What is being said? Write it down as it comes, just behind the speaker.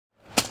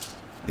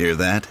Hear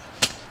that?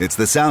 It's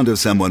the sound of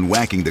someone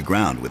whacking the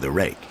ground with a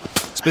rake.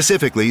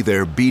 Specifically,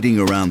 they're beating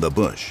around the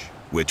bush,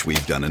 which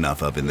we've done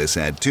enough of in this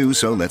ad too,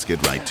 so let's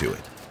get right to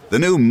it. The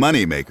new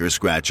Moneymaker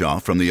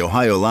scratch-off from the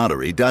Ohio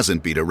Lottery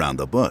doesn't beat around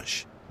the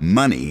bush.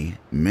 Money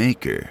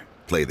Maker.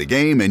 Play the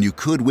game and you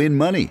could win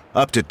money,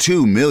 up to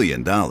 $2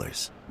 million.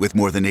 With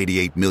more than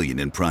 $88 million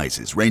in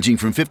prizes, ranging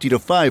from $50 to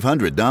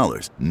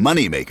 $500,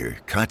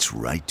 Moneymaker cuts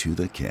right to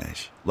the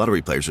cash.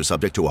 Lottery players are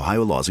subject to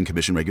Ohio laws and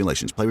commission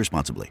regulations. Play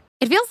responsibly.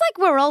 It feels like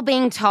we're all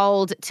being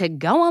told to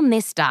go on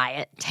this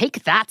diet,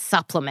 take that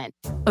supplement.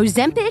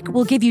 Ozempic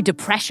will give you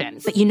depression,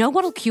 but you know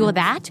what'll cure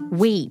that?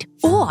 Weed.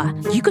 Or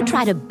you could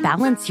try to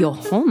balance your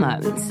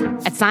hormones.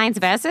 At Science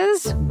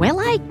Versus, we're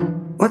like,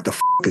 what the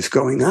is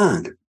going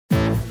on?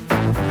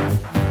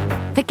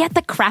 Forget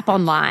the crap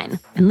online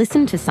and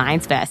listen to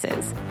Science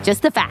Versus.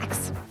 Just the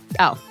facts.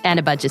 Oh, and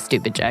a bunch of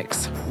stupid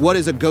jokes. What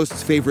is a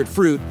ghost's favorite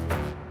fruit?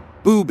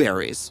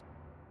 Blueberries.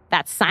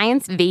 That's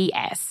Science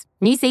VS.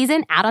 New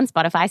season out on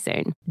Spotify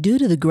soon. Due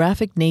to the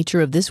graphic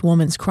nature of this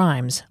woman's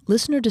crimes,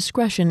 listener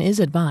discretion is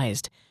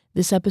advised.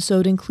 This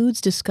episode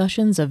includes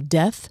discussions of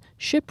death,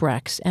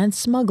 shipwrecks, and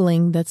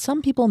smuggling that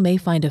some people may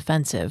find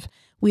offensive.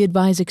 We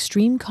advise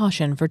extreme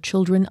caution for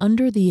children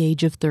under the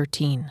age of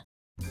 13.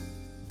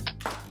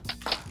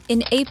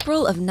 In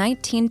April of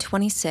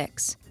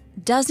 1926,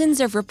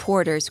 dozens of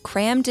reporters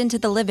crammed into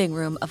the living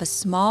room of a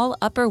small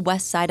Upper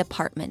West Side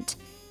apartment,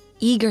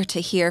 eager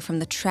to hear from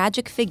the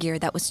tragic figure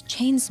that was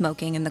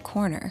chain-smoking in the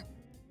corner.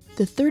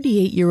 The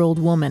 38-year-old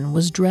woman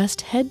was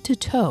dressed head to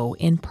toe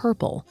in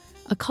purple,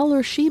 a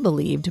color she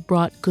believed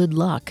brought good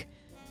luck.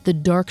 The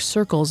dark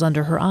circles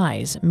under her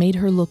eyes made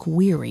her look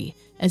weary,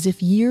 as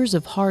if years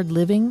of hard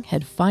living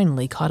had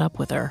finally caught up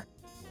with her.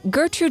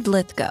 Gertrude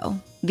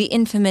Lythgoe, the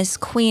infamous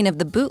queen of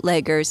the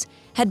bootleggers,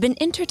 had been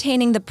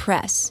entertaining the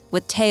press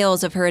with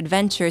tales of her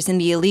adventures in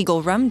the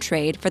illegal rum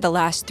trade for the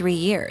last 3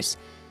 years.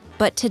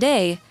 But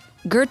today,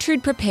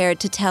 Gertrude prepared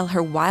to tell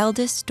her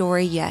wildest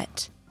story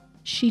yet.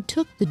 She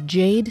took the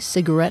jade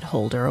cigarette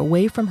holder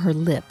away from her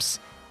lips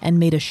and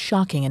made a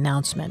shocking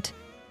announcement.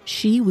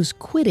 She was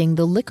quitting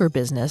the liquor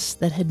business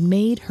that had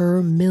made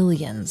her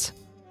millions.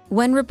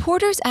 When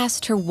reporters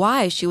asked her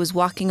why she was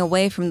walking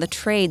away from the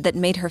trade that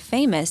made her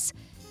famous,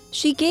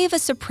 she gave a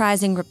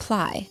surprising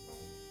reply.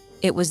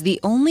 It was the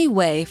only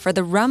way for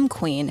the rum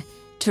queen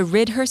to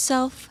rid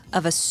herself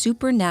of a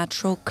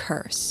supernatural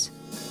curse.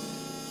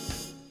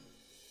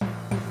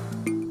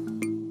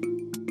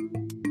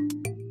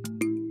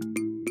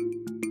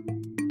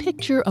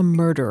 Picture a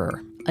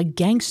murderer, a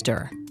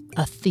gangster,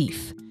 a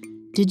thief.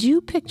 Did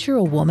you picture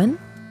a woman?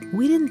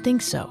 We didn't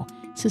think so.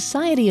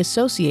 Society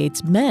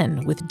associates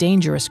men with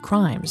dangerous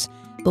crimes.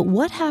 But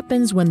what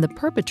happens when the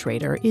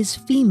perpetrator is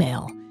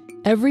female?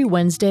 Every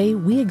Wednesday,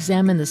 we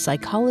examine the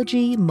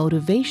psychology,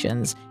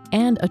 motivations,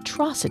 and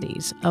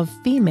atrocities of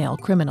female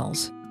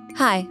criminals.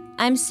 Hi,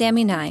 I'm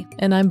Sammy Nye.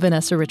 And I'm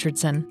Vanessa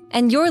Richardson.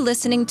 And you're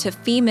listening to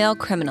Female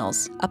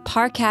Criminals, a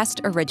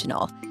Parcast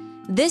original.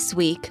 This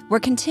week, we're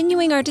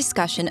continuing our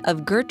discussion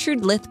of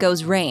Gertrude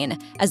Lythgoe's reign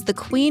as the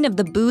queen of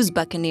the booze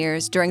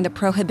buccaneers during the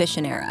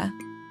Prohibition era.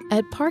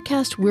 At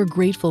Parcast, we're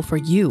grateful for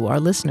you, our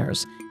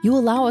listeners. You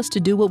allow us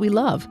to do what we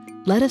love.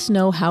 Let us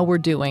know how we're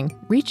doing.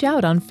 Reach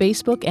out on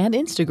Facebook and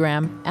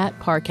Instagram at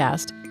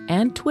Parcast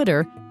and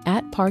Twitter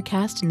at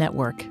Parcast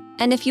Network.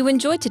 And if you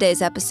enjoyed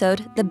today's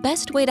episode, the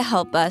best way to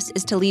help us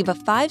is to leave a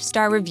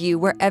 5-star review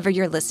wherever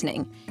you're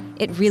listening.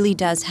 It really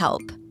does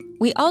help.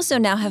 We also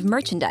now have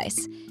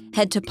merchandise.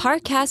 Head to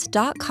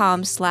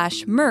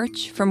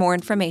parcast.com/merch for more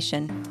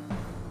information.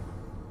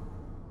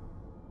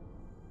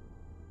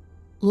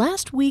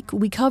 Last week,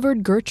 we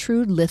covered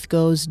Gertrude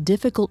Lythgoe's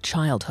difficult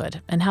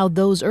childhood and how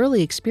those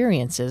early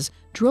experiences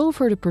drove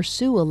her to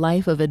pursue a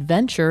life of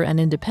adventure and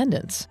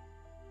independence.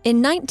 In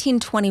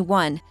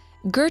 1921,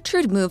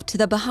 Gertrude moved to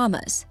the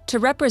Bahamas to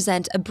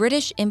represent a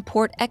British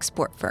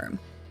import-export firm.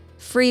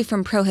 Free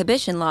from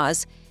prohibition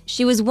laws,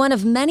 she was one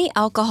of many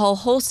alcohol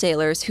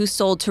wholesalers who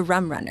sold to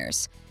rum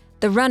runners.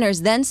 The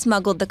runners then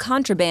smuggled the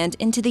contraband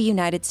into the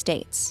United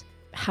States.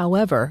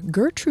 However,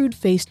 Gertrude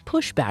faced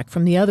pushback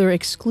from the other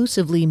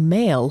exclusively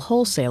male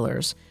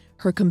wholesalers.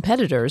 Her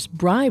competitors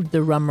bribed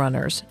the rum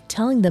runners,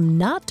 telling them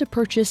not to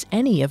purchase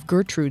any of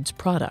Gertrude's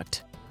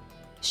product.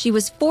 She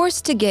was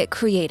forced to get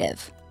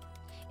creative.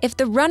 If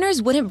the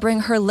runners wouldn't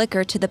bring her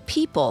liquor to the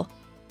people,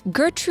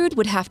 Gertrude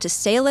would have to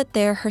sail it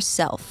there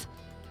herself.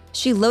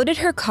 She loaded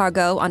her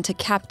cargo onto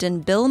Captain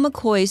Bill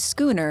McCoy's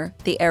schooner,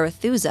 the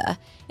Arethusa,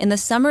 in the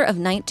summer of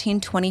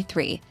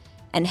 1923,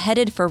 and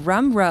headed for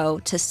Rum Row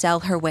to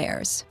sell her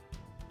wares.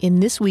 In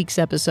this week's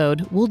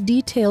episode, we'll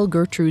detail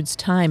Gertrude's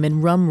time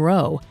in Rum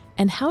Row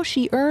and how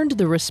she earned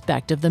the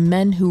respect of the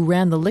men who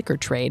ran the liquor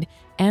trade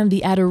and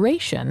the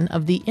adoration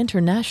of the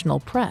international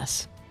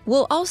press.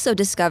 We'll also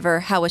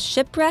discover how a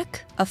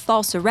shipwreck, a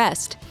false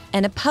arrest,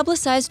 and a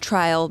publicized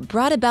trial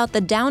brought about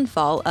the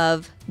downfall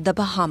of the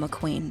Bahama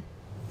Queen.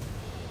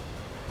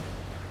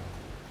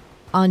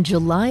 On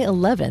July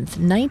 11th,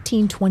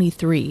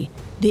 1923,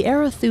 the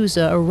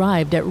Arethusa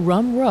arrived at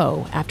Rum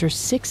Row after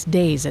 6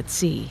 days at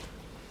sea.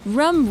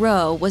 Rum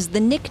Row was the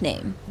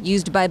nickname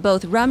used by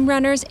both rum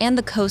runners and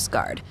the Coast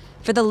Guard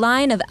for the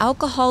line of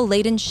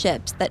alcohol-laden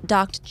ships that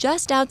docked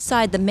just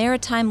outside the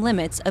maritime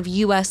limits of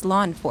U.S.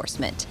 law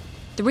enforcement,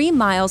 3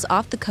 miles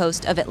off the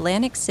coast of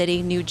Atlantic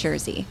City, New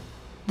Jersey.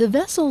 The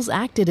vessels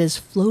acted as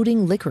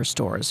floating liquor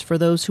stores for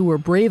those who were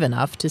brave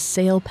enough to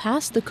sail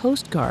past the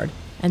Coast Guard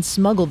and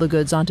smuggle the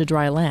goods onto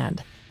dry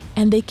land.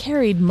 And they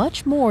carried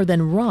much more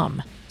than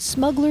rum.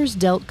 Smugglers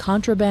dealt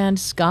contraband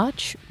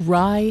scotch,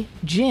 rye,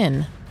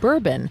 gin,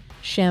 bourbon,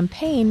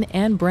 champagne,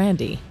 and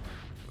brandy.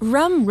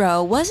 Rum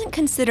Row wasn't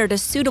considered a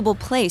suitable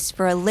place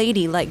for a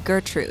lady like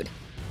Gertrude.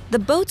 The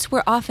boats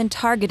were often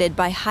targeted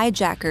by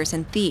hijackers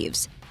and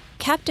thieves.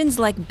 Captains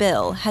like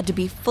Bill had to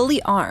be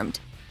fully armed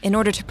in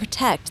order to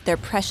protect their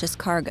precious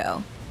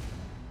cargo.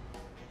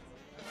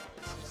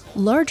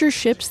 Larger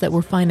ships that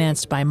were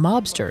financed by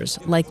mobsters,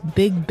 like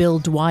Big Bill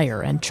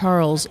Dwyer and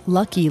Charles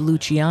Lucky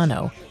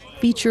Luciano,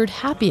 featured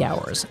happy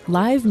hours,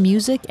 live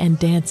music, and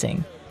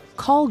dancing.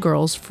 Call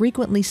girls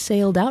frequently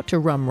sailed out to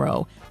Rum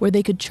Row, where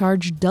they could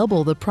charge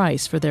double the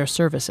price for their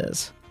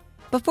services.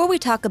 Before we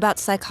talk about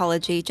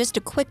psychology, just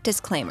a quick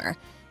disclaimer.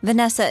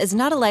 Vanessa is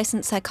not a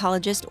licensed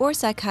psychologist or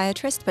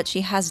psychiatrist, but she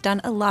has done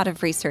a lot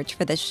of research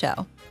for this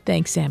show.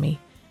 Thanks, Sammy.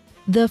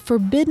 The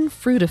forbidden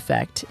fruit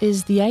effect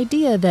is the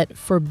idea that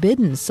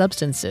forbidden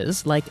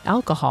substances, like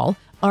alcohol,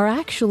 are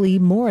actually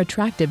more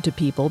attractive to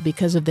people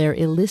because of their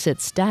illicit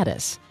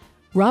status.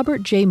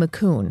 Robert J.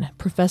 McCune,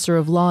 professor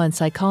of law and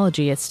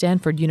psychology at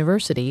Stanford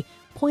University,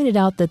 pointed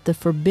out that the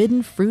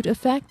forbidden fruit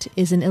effect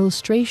is an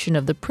illustration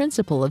of the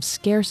principle of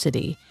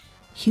scarcity.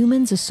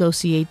 Humans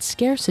associate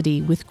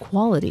scarcity with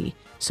quality,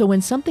 so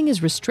when something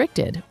is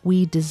restricted,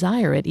 we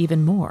desire it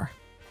even more.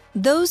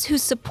 Those who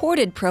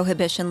supported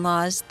prohibition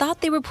laws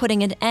thought they were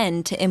putting an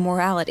end to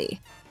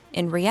immorality.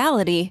 In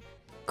reality,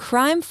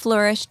 crime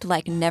flourished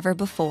like never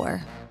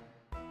before.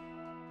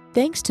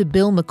 Thanks to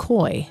Bill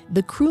McCoy,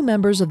 the crew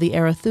members of the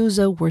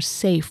Arethusa were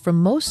safe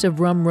from most of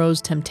Rum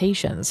Row's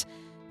temptations.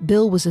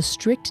 Bill was a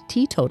strict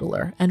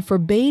teetotaler and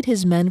forbade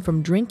his men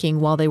from drinking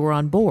while they were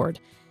on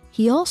board.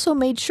 He also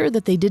made sure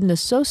that they didn't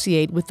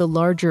associate with the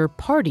larger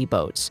party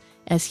boats,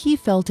 as he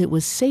felt it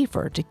was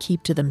safer to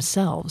keep to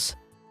themselves.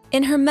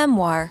 In her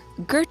memoir,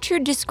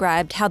 Gertrude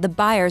described how the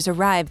buyers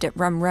arrived at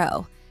Rum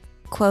Row.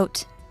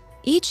 Quote,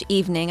 "Each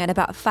evening at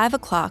about 5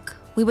 o'clock,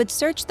 we would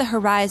search the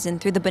horizon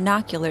through the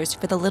binoculars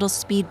for the little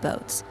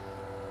speedboats.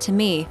 To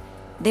me,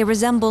 they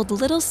resembled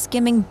little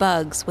skimming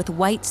bugs with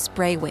white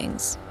spray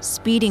wings,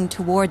 speeding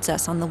towards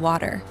us on the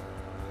water."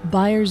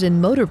 Buyers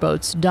in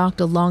motorboats docked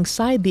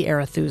alongside the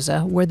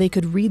Arethusa, where they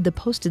could read the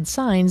posted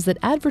signs that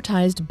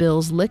advertised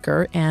Bill's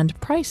liquor and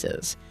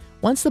prices.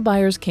 Once the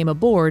buyers came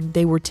aboard,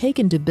 they were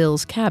taken to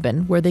Bill's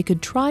cabin, where they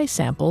could try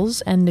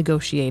samples and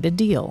negotiate a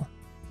deal.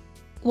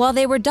 While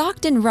they were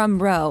docked in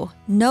Rum Row,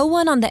 no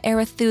one on the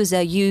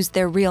Arethusa used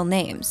their real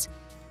names.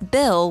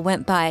 Bill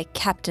went by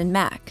Captain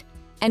Mac,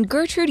 and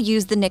Gertrude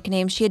used the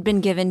nickname she had been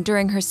given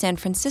during her San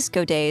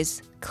Francisco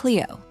days,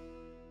 Cleo.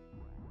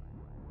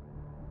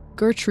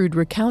 Gertrude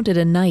recounted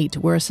a night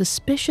where a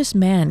suspicious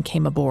man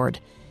came aboard.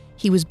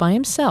 He was by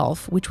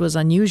himself, which was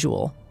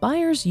unusual.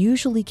 Buyers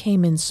usually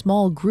came in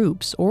small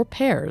groups or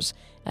pairs,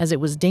 as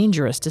it was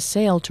dangerous to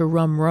sail to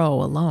Rum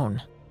Row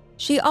alone.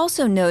 She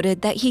also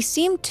noted that he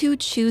seemed too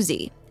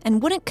choosy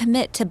and wouldn't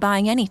commit to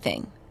buying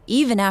anything,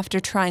 even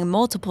after trying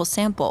multiple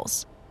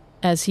samples.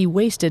 As he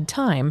wasted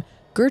time,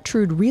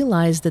 Gertrude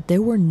realized that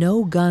there were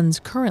no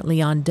guns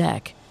currently on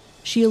deck.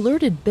 She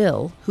alerted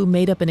Bill, who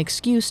made up an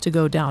excuse to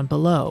go down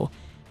below.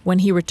 When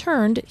he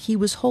returned, he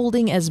was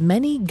holding as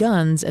many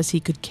guns as he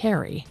could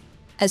carry.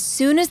 As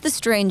soon as the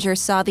stranger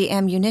saw the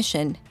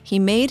ammunition, he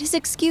made his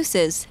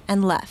excuses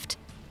and left.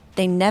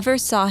 They never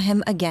saw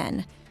him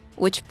again,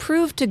 which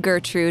proved to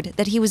Gertrude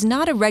that he was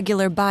not a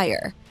regular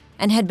buyer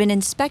and had been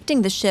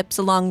inspecting the ships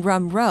along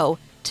Rum Row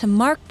to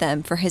mark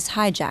them for his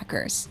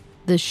hijackers.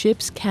 The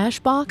ship's cash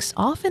box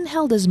often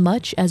held as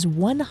much as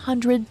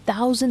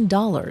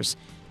 $100,000,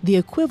 the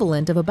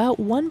equivalent of about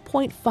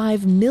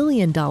 $1.5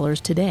 million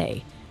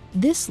today.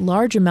 This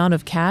large amount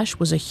of cash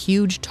was a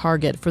huge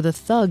target for the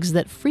thugs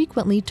that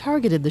frequently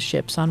targeted the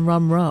ships on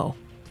Rum Row.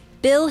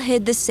 Bill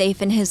hid the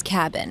safe in his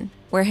cabin,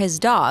 where his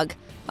dog,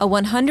 a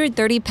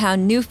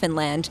 130-pound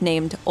Newfoundland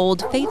named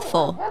Old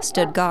Faithful,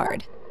 stood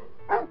guard.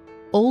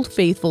 Old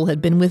Faithful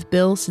had been with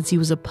Bill since he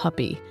was a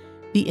puppy.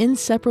 The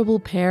inseparable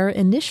pair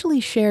initially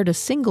shared a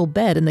single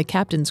bed in the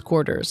captain's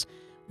quarters.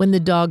 When the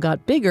dog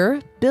got bigger,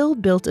 Bill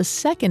built a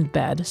second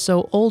bed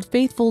so Old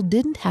Faithful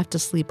didn't have to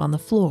sleep on the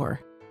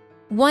floor.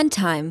 One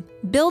time,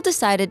 Bill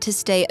decided to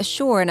stay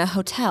ashore in a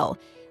hotel,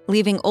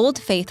 leaving Old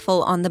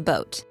Faithful on the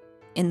boat.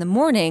 In the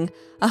morning,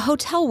 a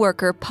hotel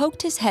worker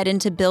poked his head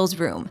into Bill's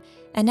room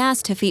and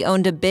asked if he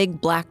owned a big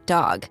black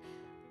dog.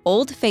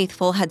 Old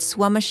Faithful had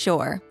swum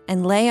ashore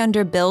and lay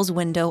under Bill's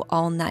window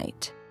all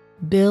night.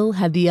 Bill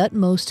had the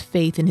utmost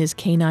faith in his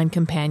canine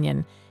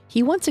companion.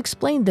 He once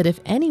explained that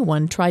if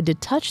anyone tried to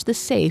touch the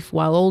safe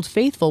while Old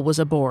Faithful was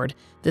aboard,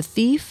 the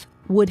thief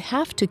would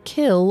have to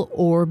kill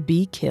or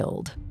be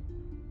killed.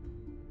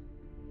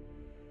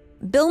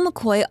 Bill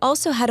McCoy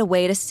also had a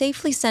way to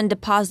safely send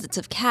deposits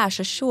of cash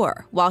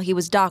ashore while he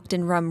was docked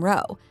in Rum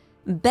Row.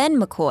 Ben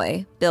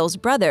McCoy, Bill's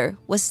brother,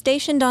 was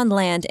stationed on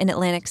land in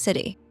Atlantic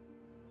City.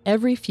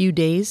 Every few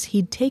days,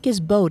 he'd take his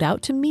boat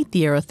out to meet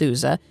the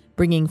Arethusa,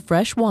 bringing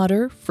fresh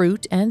water,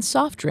 fruit, and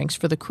soft drinks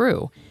for the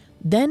crew.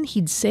 Then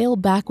he'd sail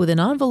back with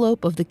an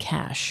envelope of the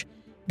cash.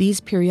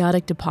 These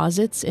periodic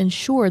deposits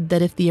ensured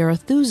that if the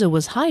Arethusa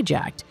was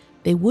hijacked,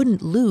 they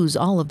wouldn't lose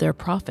all of their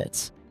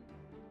profits.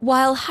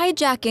 While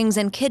hijackings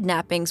and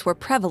kidnappings were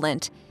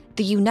prevalent,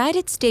 the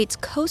United States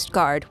Coast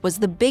Guard was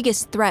the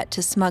biggest threat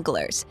to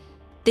smugglers.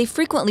 They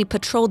frequently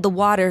patrolled the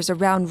waters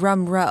around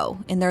Rum Row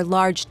in their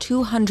large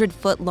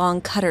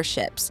 200-foot-long cutter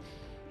ships.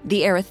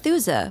 The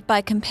Arethusa,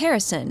 by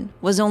comparison,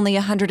 was only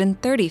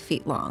 130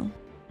 feet long.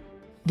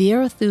 The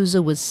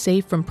Arethusa was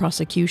safe from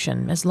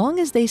prosecution as long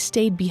as they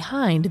stayed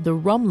behind the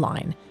Rum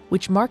Line,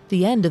 which marked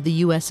the end of the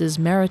U.S.'s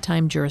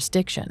maritime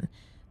jurisdiction.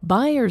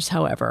 Buyers,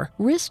 however,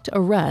 risked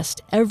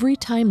arrest every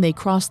time they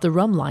crossed the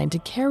Rum Line to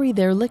carry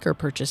their liquor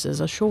purchases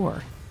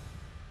ashore.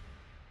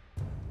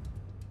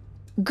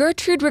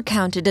 Gertrude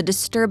recounted a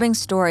disturbing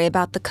story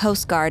about the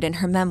Coast Guard in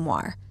her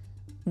memoir.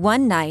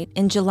 One night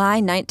in July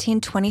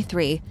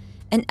 1923,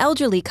 an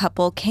elderly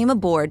couple came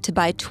aboard to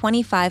buy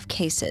 25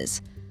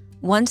 cases.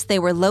 Once they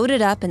were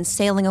loaded up and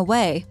sailing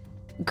away,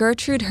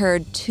 Gertrude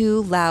heard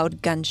 2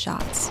 loud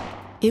gunshots.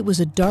 It was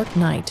a dark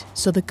night,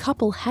 so the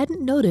couple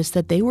hadn't noticed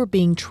that they were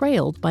being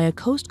trailed by a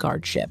Coast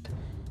Guard ship.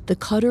 The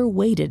cutter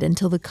waited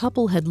until the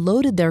couple had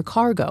loaded their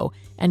cargo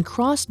and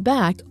crossed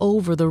back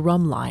over the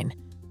Rum Line.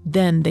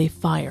 Then they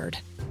fired.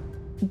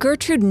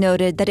 Gertrude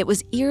noted that it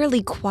was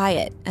eerily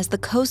quiet as the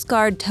Coast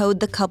Guard towed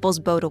the couple's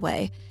boat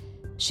away.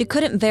 She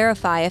couldn't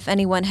verify if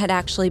anyone had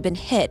actually been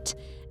hit,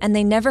 and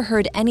they never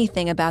heard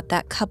anything about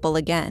that couple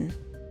again.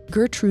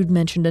 Gertrude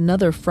mentioned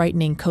another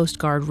frightening Coast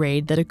Guard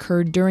raid that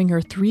occurred during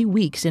her 3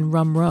 weeks in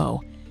Rum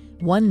Row.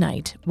 One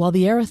night, while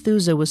the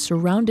Arethusa was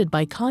surrounded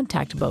by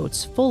contact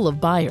boats full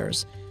of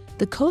buyers,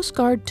 the Coast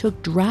Guard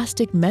took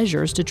drastic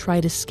measures to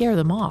try to scare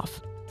them off.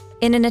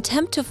 In an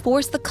attempt to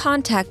force the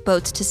contact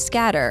boats to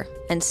scatter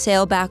and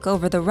sail back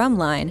over the Rum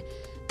Line,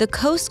 the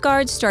Coast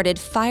Guard started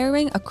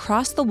firing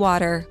across the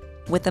water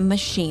with a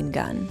machine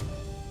gun.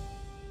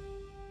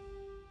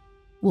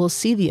 We'll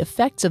see the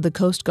effects of the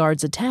Coast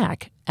Guard's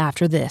attack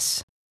after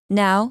this.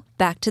 Now,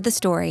 back to the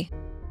story.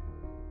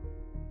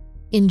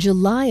 In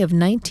July of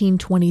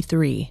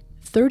 1923,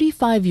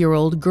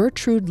 35-year-old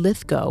Gertrude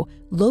Lythgoe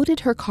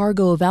loaded her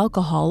cargo of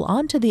alcohol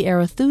onto the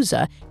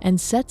Arethusa and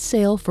set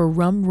sail for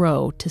Rum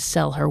Row to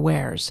sell her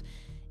wares.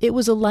 It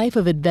was a life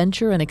of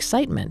adventure and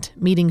excitement,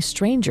 meeting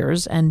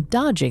strangers and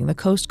dodging the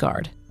Coast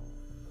Guard.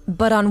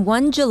 But on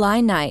one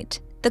July night,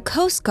 the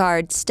Coast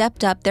Guard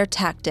stepped up their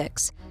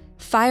tactics,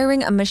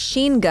 firing a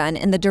machine gun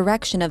in the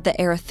direction of the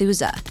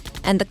Arethusa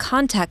and the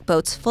contact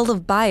boats full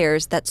of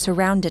buyers that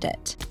surrounded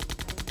it.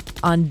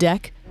 On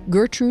deck,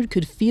 Gertrude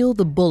could feel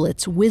the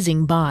bullets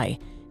whizzing by.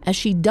 As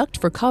she ducked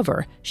for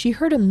cover, she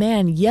heard a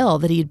man yell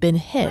that he had been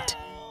hit.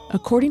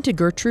 According to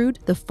Gertrude,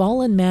 the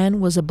fallen man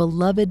was a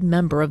beloved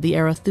member of the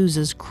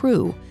Arethusa's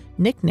crew,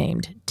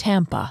 nicknamed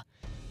Tampa.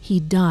 He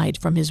died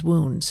from his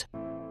wounds.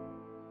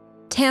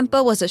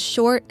 Tampa was a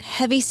short,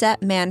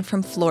 heavy-set man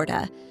from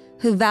Florida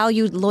who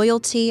valued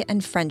loyalty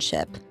and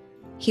friendship.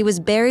 He was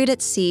buried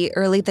at sea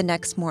early the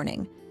next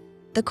morning.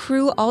 The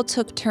crew all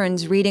took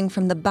turns reading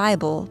from the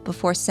Bible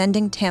before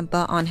sending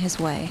Tampa on his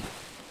way.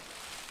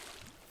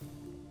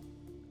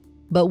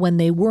 But when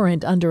they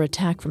weren't under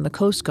attack from the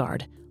Coast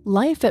Guard,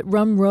 life at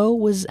Rum Row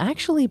was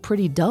actually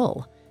pretty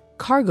dull.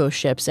 Cargo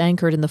ships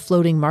anchored in the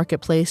floating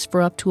marketplace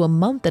for up to a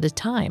month at a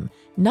time,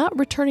 not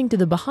returning to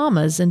the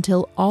Bahamas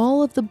until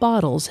all of the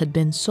bottles had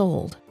been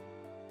sold.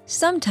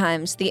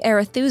 Sometimes the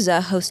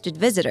Arethusa hosted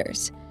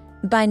visitors.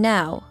 By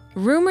now,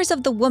 rumors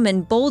of the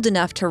woman bold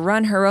enough to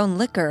run her own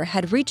liquor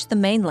had reached the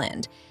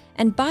mainland,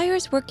 and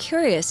buyers were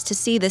curious to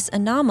see this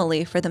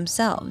anomaly for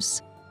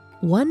themselves.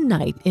 One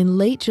night in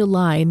late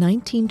July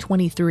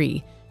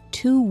 1923,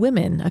 2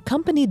 women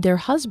accompanied their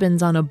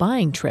husbands on a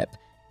buying trip,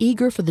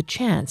 eager for the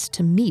chance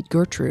to meet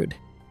Gertrude.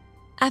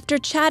 After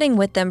chatting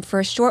with them for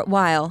a short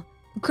while,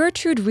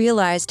 Gertrude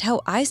realized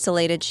how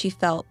isolated she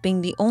felt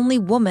being the only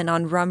woman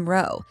on Rum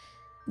Row.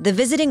 The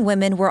visiting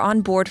women were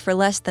on board for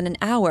less than an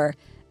hour,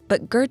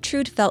 but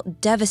Gertrude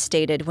felt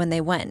devastated when they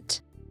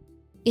went.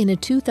 In a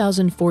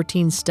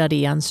 2014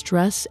 study on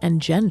stress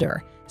and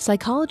gender,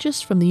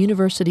 psychologists from the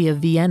University of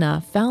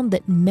Vienna found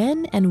that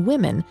men and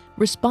women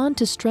respond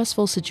to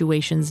stressful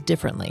situations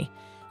differently.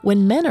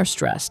 When men are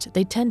stressed,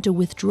 they tend to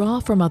withdraw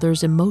from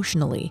others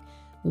emotionally.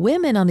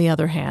 Women, on the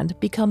other hand,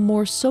 become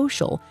more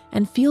social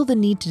and feel the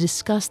need to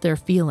discuss their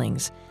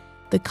feelings.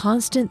 The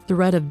constant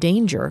threat of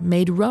danger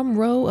made Rum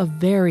Row a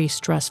very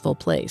stressful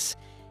place.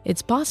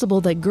 It's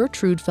possible that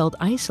Gertrude felt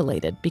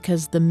isolated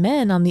because the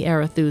men on the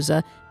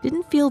Arethusa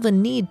didn't feel the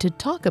need to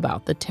talk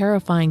about the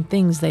terrifying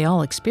things they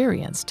all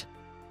experienced.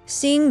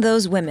 Seeing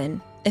those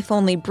women, if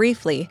only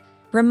briefly,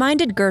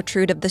 reminded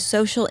Gertrude of the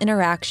social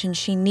interaction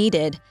she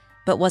needed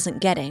but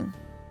wasn't getting.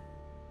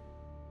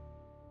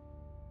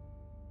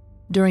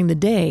 During the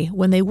day,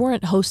 when they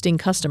weren't hosting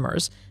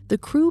customers, the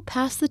crew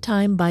passed the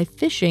time by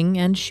fishing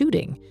and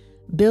shooting.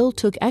 Bill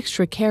took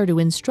extra care to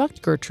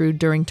instruct Gertrude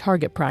during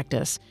target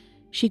practice.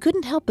 She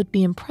couldn't help but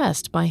be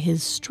impressed by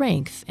his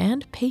strength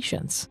and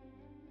patience.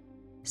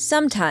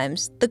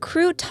 Sometimes, the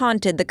crew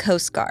taunted the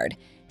Coast Guard,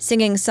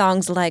 singing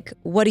songs like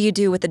 "What Do You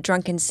Do with a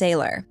Drunken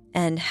Sailor?"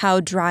 and "How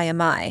Dry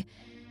Am I?"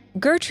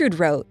 Gertrude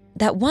wrote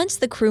that once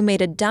the crew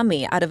made a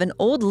dummy out of an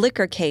old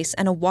liquor case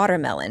and a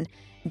watermelon,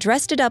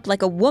 dressed it up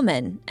like a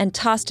woman, and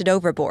tossed it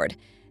overboard.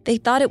 They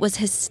thought it was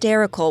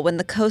hysterical when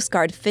the Coast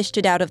Guard fished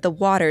it out of the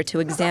water to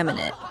examine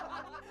it.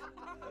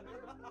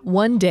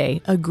 One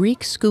day, a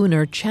Greek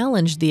schooner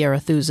challenged the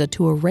Arethusa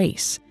to a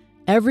race.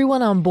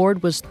 Everyone on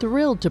board was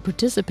thrilled to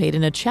participate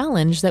in a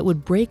challenge that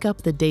would break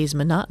up the day's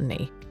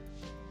monotony.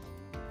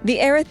 The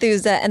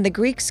Arethusa and the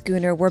Greek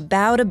schooner were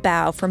bow to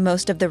bow for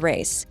most of the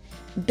race.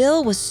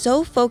 Bill was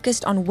so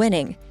focused on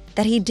winning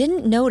that he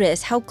didn't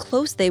notice how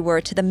close they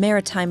were to the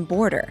maritime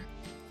border.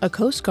 A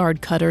Coast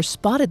Guard cutter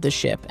spotted the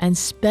ship and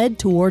sped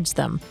towards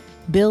them.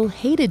 Bill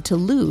hated to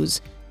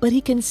lose, but he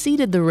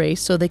conceded the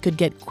race so they could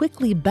get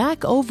quickly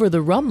back over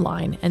the rum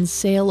line and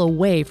sail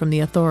away from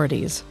the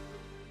authorities.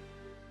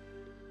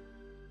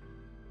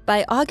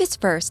 By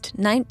August 1st,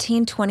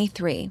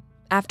 1923,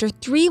 after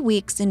 3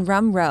 weeks in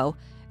Rum Row,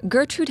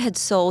 Gertrude had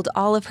sold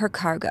all of her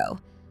cargo.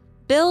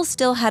 Bill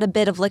still had a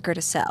bit of liquor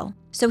to sell,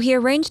 so he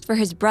arranged for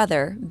his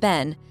brother,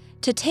 Ben,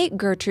 to take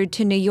Gertrude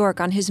to New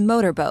York on his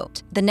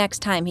motorboat the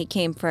next time he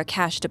came for a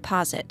cash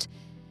deposit.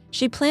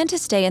 She planned to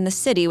stay in the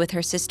city with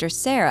her sister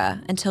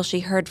Sarah until she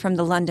heard from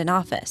the London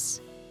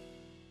office.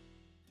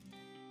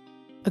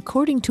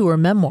 According to her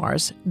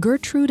memoirs,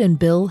 Gertrude and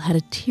Bill had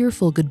a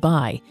tearful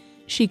goodbye.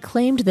 She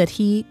claimed that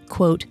he,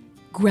 quote,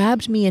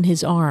 grabbed me in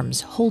his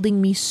arms,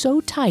 holding me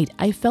so tight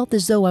I felt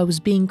as though I was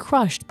being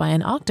crushed by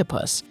an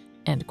octopus,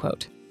 end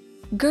quote.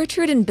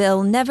 Gertrude and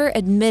Bill never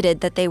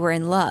admitted that they were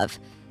in love,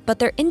 but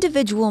their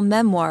individual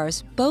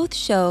memoirs both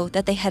show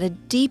that they had a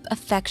deep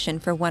affection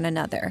for one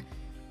another.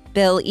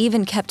 Bill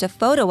even kept a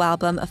photo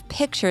album of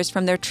pictures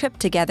from their trip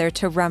together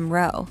to Rum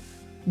Row.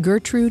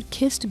 Gertrude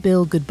kissed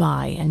Bill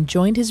goodbye and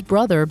joined his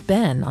brother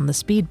Ben on the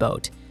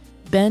speedboat.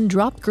 Ben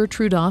dropped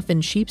Gertrude off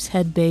in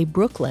Sheepshead Bay,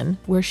 Brooklyn,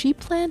 where she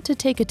planned to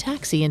take a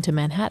taxi into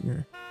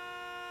Manhattan.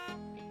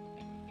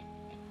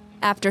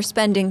 After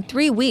spending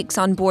 3 weeks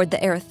on board the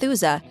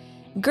Arethusa,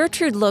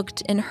 Gertrude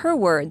looked, in her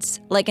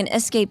words, like an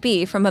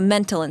escapee from a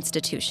mental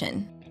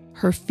institution.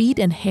 Her feet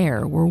and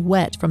hair were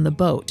wet from the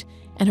boat,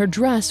 and her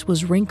dress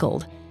was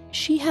wrinkled.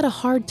 She had a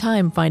hard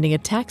time finding a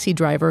taxi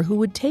driver who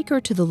would take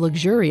her to the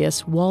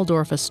luxurious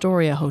Waldorf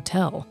Astoria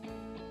hotel.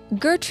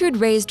 Gertrude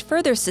raised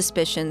further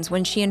suspicions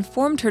when she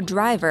informed her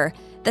driver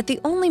that the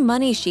only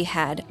money she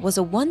had was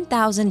a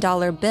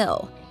 $1,000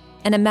 bill,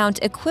 an amount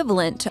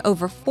equivalent to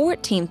over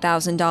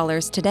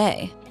 $14,000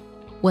 today.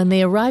 When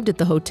they arrived at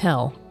the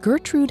hotel,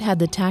 Gertrude had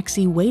the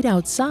taxi wait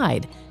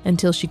outside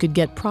until she could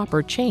get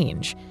proper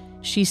change.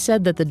 She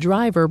said that the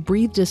driver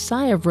breathed a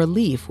sigh of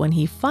relief when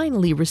he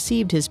finally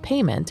received his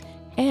payment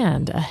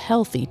and a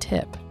healthy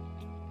tip.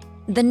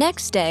 The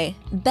next day,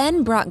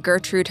 Ben brought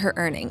Gertrude her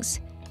earnings.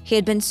 He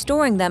had been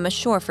storing them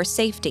ashore for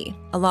safety,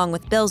 along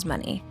with Bill's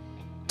money.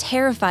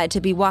 Terrified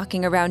to be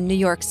walking around New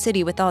York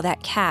City with all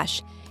that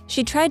cash,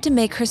 she tried to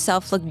make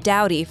herself look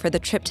dowdy for the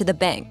trip to the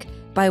bank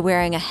by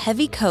wearing a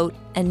heavy coat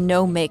and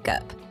no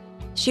makeup.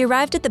 She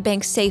arrived at the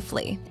bank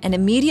safely and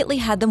immediately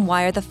had them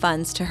wire the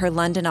funds to her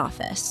London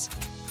office.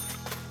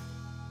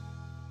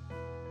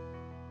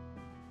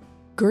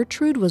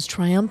 Gertrude was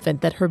triumphant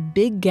that her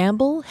big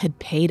gamble had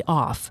paid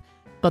off,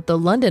 but the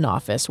London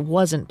office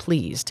wasn't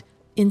pleased.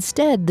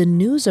 Instead, the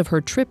news of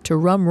her trip to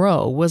Rum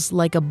Row was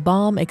like a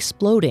bomb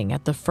exploding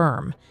at the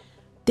firm.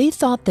 They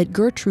thought that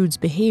Gertrude's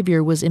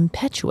behavior was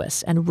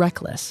impetuous and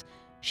reckless.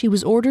 She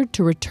was ordered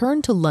to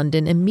return to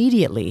London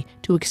immediately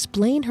to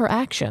explain her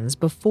actions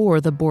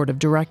before the board of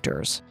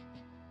directors.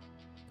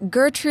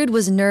 Gertrude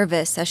was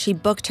nervous as she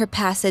booked her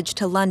passage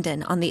to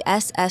London on the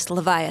SS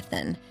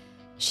Leviathan.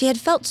 She had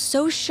felt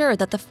so sure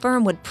that the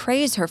firm would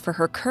praise her for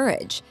her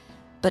courage,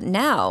 but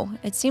now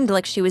it seemed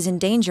like she was in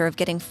danger of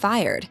getting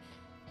fired.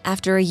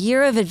 After a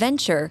year of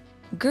adventure,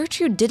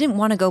 Gertrude didn't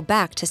want to go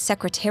back to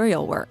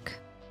secretarial work.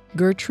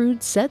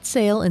 Gertrude set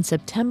sail in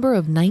September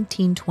of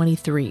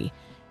 1923.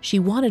 She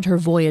wanted her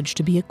voyage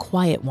to be a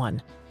quiet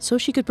one, so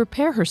she could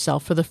prepare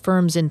herself for the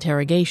firm's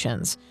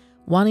interrogations.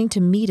 Wanting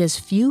to meet as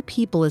few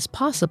people as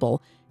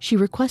possible, she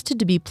requested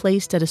to be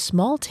placed at a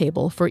small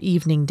table for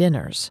evening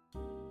dinners.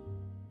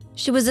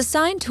 She was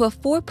assigned to a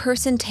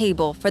 4-person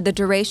table for the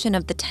duration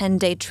of the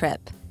 10-day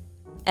trip.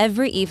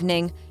 Every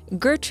evening,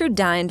 Gertrude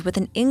dined with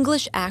an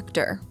English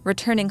actor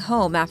returning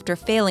home after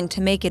failing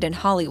to make it in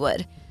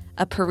Hollywood,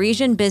 a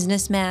Parisian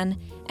businessman,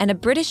 and a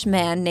British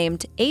man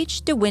named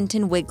H. de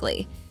Winton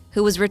Wigley,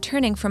 who was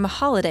returning from a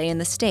holiday in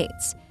the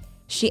States.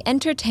 She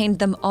entertained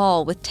them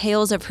all with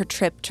tales of her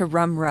trip to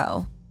Rum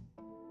Row.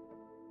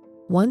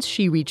 Once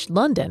she reached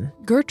London,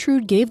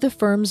 Gertrude gave the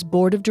firm's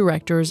board of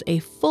directors a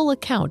full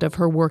account of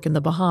her work in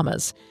the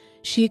Bahamas.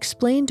 She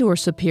explained to her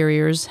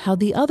superiors how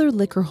the other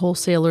liquor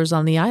wholesalers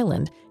on the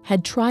island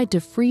had tried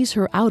to freeze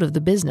her out of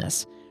the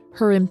business.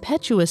 Her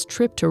impetuous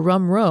trip to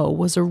Rum Row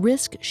was a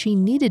risk she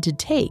needed to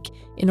take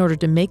in order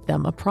to make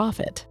them a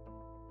profit.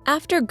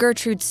 After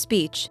Gertrude's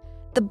speech,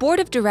 the board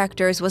of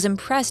directors was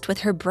impressed with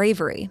her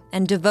bravery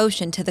and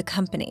devotion to the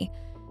company.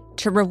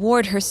 To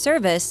reward her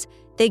service,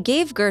 they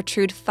gave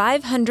Gertrude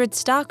 500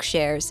 stock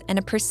shares and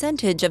a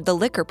percentage of the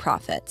liquor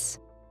profits.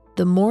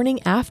 The morning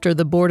after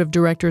the board of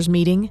directors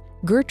meeting,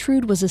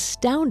 Gertrude was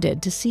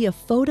astounded to see a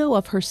photo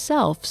of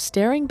herself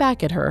staring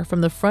back at her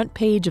from the front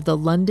page of the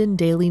London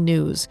Daily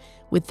News,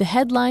 with the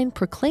headline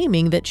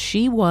proclaiming that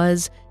she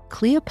was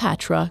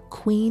Cleopatra,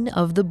 Queen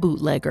of the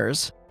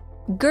Bootleggers.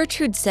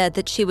 Gertrude said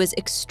that she was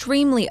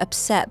extremely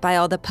upset by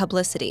all the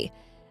publicity.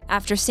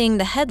 After seeing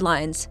the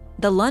headlines,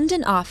 the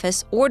London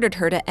office ordered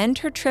her to end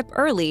her trip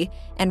early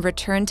and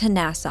return to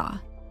Nassau.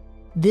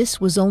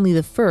 This was only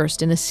the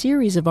first in a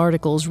series of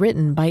articles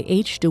written by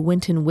H. de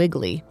Winton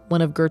Wigley,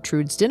 one of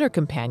Gertrude's dinner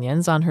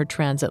companions on her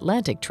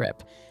transatlantic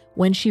trip.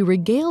 When she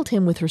regaled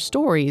him with her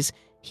stories,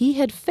 he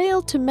had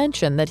failed to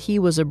mention that he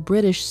was a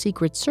British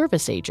Secret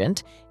Service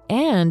agent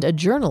and a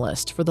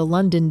journalist for the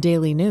London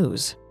Daily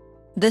News.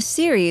 The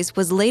series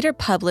was later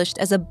published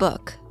as a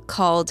book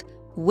called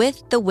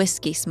With the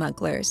Whiskey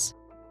Smugglers.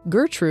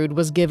 Gertrude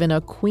was given a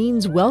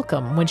Queen's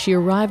welcome when she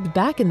arrived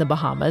back in the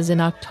Bahamas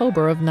in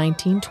October of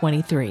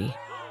 1923.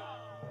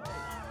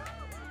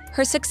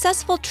 Her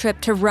successful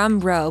trip to Rum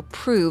Row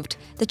proved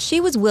that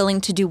she was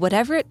willing to do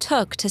whatever it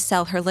took to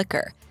sell her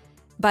liquor.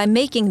 By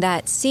making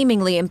that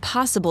seemingly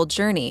impossible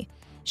journey,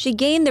 she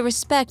gained the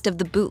respect of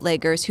the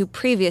bootleggers who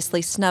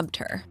previously snubbed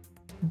her.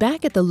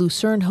 Back at the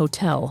Lucerne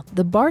Hotel,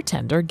 the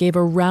bartender gave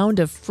a round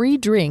of free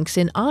drinks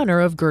in honor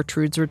of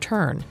Gertrude's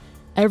return.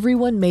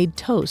 Everyone made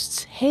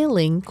toasts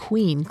hailing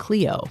Queen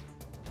Cleo.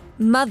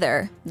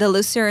 Mother, the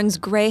Lucerne's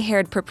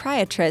gray-haired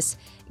proprietress,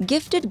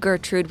 gifted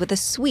Gertrude with a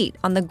suite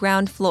on the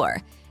ground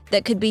floor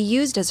that could be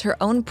used as her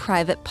own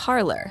private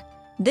parlor.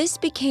 This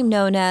became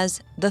known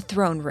as the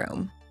throne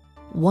room.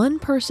 One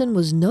person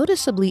was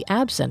noticeably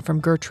absent from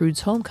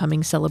Gertrude's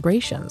homecoming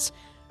celebrations: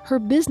 her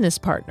business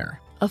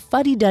partner, a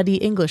fuddy-duddy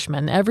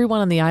Englishman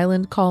everyone on the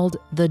island called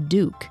the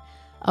Duke.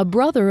 A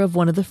brother of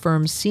one of the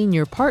firm's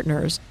senior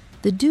partners,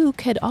 the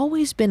Duke had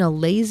always been a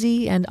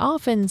lazy and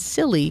often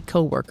silly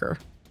co-worker.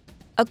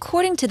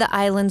 According to the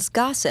island's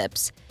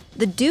gossips,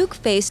 the Duke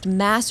faced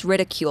mass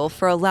ridicule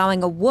for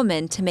allowing a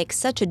woman to make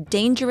such a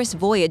dangerous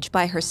voyage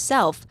by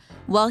herself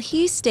while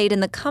he stayed in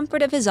the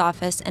comfort of his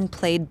office and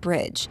played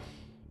bridge.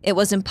 It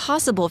was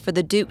impossible for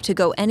the Duke to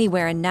go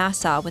anywhere in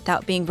Nassau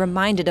without being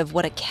reminded of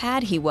what a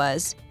cad he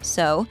was,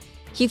 so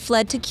he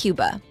fled to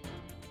Cuba.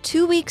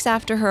 2 weeks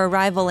after her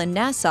arrival in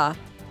Nassau,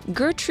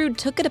 Gertrude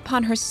took it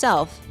upon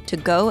herself to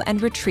go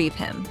and retrieve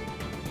him.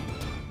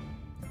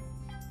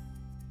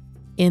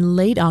 In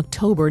late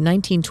October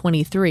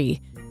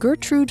 1923,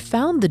 Gertrude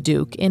found the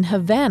Duke in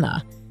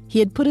Havana. He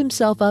had put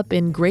himself up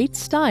in great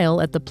style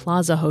at the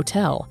Plaza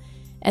Hotel.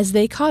 As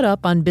they caught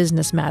up on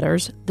business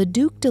matters, the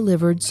Duke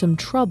delivered some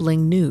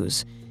troubling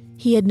news.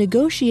 He had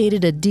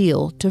negotiated a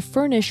deal to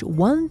furnish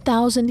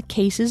 1,000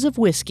 cases of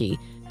whiskey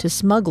to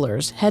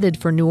smugglers headed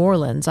for New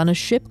Orleans on a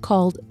ship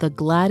called the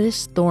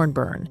Gladys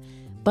Thornburn,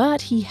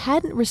 but he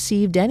hadn't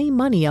received any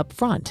money up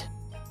front.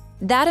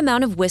 That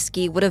amount of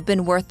whiskey would have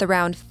been worth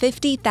around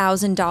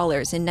 $50,000 in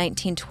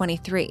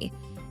 1923,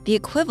 the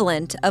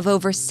equivalent of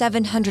over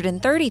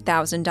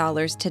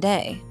 $730,000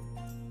 today.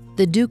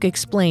 The Duke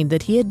explained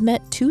that he had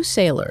met two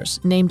sailors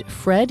named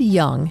Fred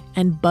Young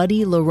and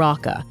Buddy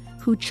LaRocca,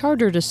 who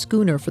chartered a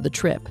schooner for the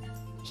trip.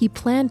 He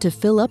planned to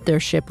fill up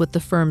their ship with the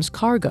firm's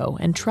cargo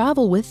and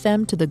travel with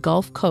them to the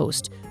Gulf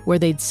Coast, where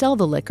they'd sell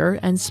the liquor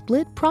and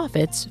split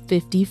profits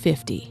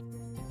 50-50.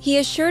 He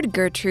assured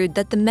Gertrude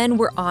that the men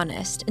were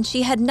honest and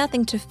she had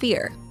nothing to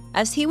fear,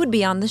 as he would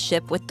be on the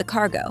ship with the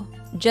cargo,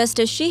 just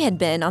as she had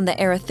been on the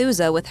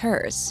Arethusa with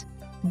hers.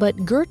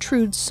 But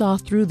Gertrude saw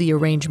through the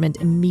arrangement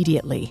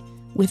immediately.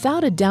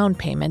 Without a down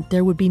payment,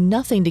 there would be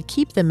nothing to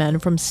keep the men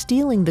from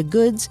stealing the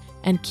goods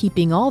and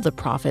keeping all the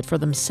profit for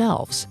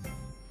themselves.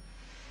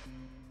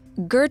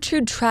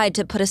 Gertrude tried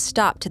to put a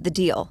stop to the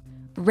deal,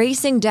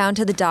 racing down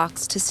to the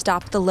docks to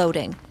stop the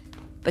loading,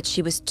 but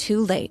she was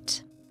too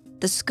late.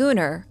 The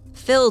schooner,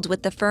 filled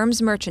with the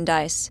firm's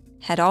merchandise,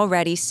 had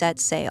already set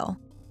sail.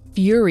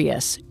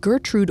 Furious,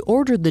 Gertrude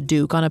ordered the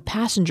Duke on a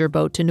passenger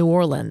boat to New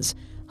Orleans.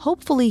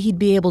 Hopefully he'd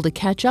be able to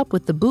catch up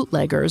with the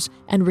bootleggers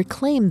and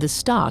reclaim the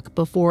stock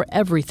before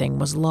everything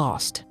was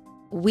lost.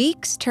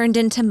 Weeks turned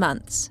into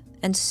months,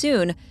 and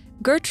soon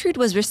Gertrude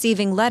was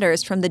receiving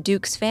letters from the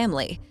Duke's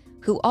family,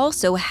 who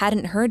also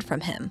hadn't heard from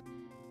him.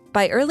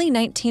 By early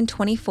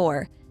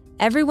 1924,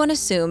 everyone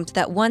assumed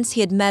that once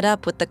he had met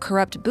up with the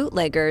corrupt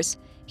bootleggers,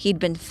 he'd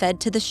been fed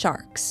to the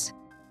sharks.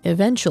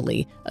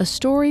 Eventually, a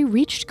story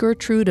reached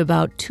Gertrude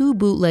about two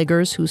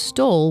bootleggers who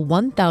stole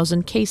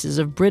 1,000 cases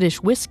of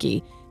British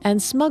whiskey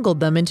and smuggled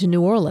them into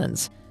New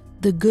Orleans.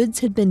 The goods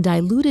had been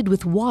diluted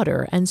with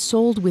water and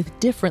sold with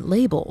different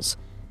labels.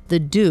 The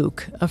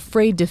Duke,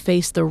 afraid to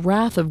face the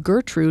wrath of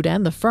Gertrude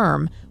and the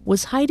firm,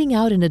 was hiding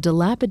out in a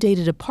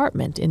dilapidated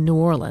apartment in New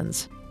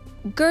Orleans.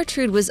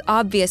 Gertrude was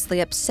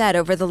obviously upset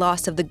over the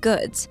loss of the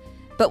goods,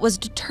 but was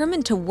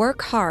determined to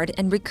work hard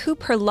and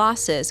recoup her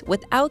losses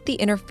without the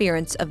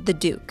interference of the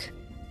Duke.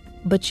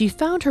 But she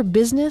found her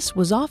business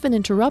was often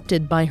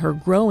interrupted by her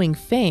growing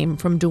fame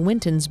from De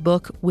Winton's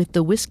book With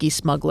the Whiskey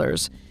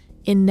Smugglers.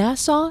 In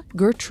Nassau,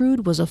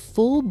 Gertrude was a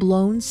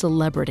full-blown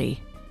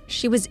celebrity.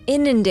 She was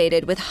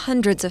inundated with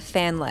hundreds of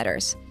fan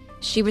letters.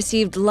 She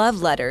received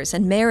love letters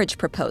and marriage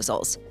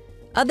proposals.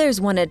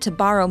 Others wanted to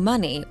borrow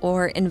money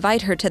or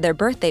invite her to their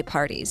birthday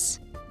parties.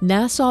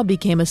 Nassau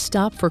became a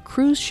stop for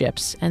cruise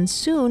ships, and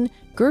soon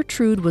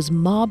Gertrude was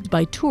mobbed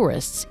by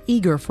tourists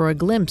eager for a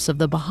glimpse of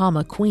the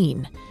Bahama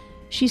Queen.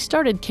 She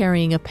started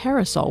carrying a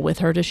parasol with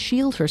her to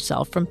shield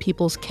herself from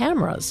people's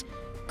cameras.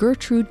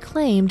 Gertrude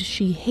claimed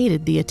she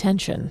hated the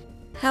attention.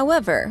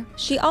 However,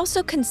 she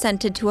also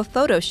consented to a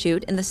photo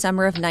shoot in the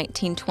summer of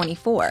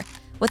 1924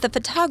 with a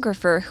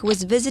photographer who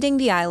was visiting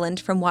the island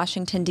from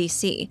Washington,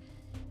 D.C.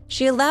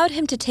 She allowed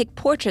him to take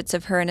portraits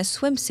of her in a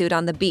swimsuit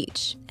on the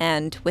beach,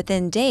 and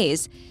within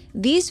days,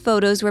 these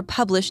photos were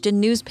published in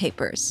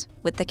newspapers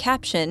with the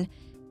caption,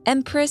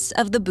 "Empress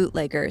of the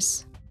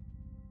Bootleggers."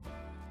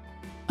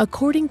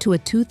 According to a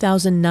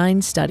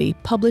 2009 study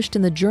published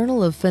in the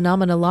Journal of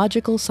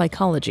Phenomenological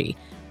Psychology,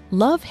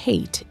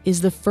 love-hate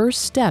is the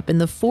first step in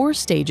the 4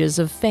 stages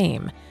of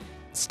fame.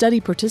 Study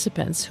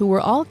participants, who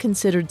were all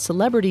considered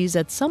celebrities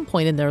at some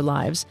point in their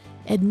lives,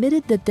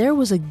 admitted that there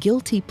was a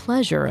guilty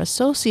pleasure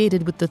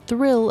associated with the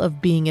thrill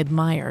of being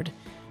admired.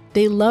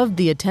 They loved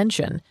the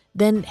attention,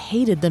 then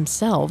hated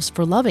themselves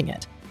for loving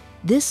it.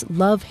 This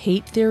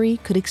love-hate theory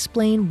could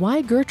explain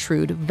why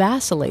Gertrude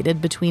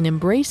vacillated between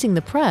embracing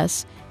the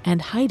press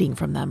and hiding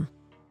from them.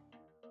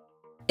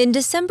 In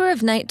December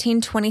of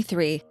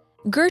 1923,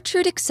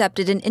 Gertrude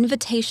accepted an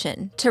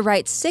invitation to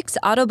write 6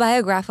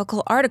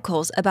 autobiographical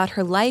articles about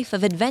her life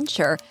of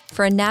adventure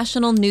for a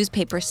national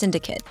newspaper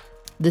syndicate.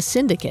 The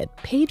syndicate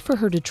paid for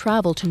her to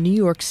travel to New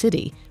York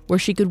City, where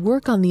she could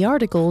work on the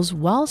articles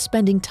while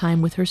spending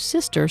time with her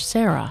sister,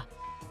 Sarah.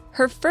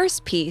 Her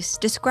first piece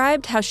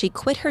described how she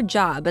quit her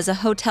job as a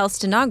hotel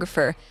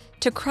stenographer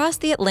to cross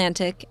the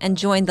Atlantic and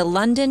join the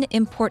London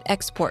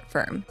import-export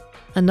firm.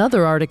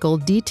 Another article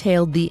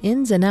detailed the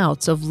ins and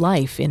outs of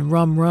life in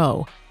Rum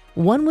Row.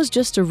 One was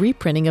just a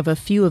reprinting of a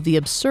few of the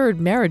absurd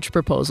marriage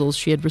proposals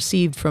she had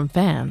received from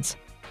fans.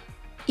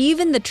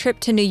 Even the trip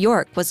to New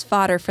York was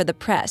fodder for the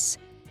press.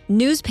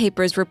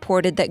 Newspapers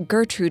reported that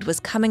Gertrude was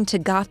coming to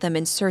Gotham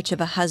in search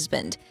of a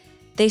husband.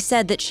 They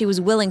said that she was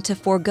willing to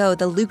forego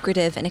the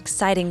lucrative and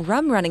exciting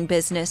rum-running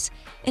business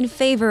in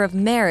favor of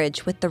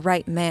marriage with the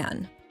right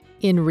man.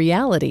 In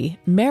reality,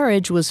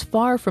 marriage was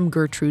far from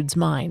Gertrude's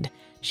mind.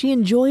 She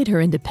enjoyed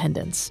her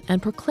independence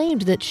and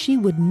proclaimed that she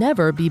would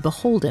never be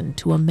beholden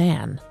to a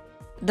man.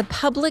 The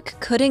public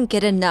couldn't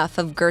get enough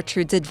of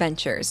Gertrude's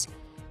adventures.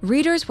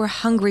 Readers were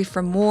hungry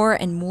for more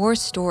and more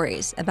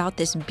stories about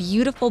this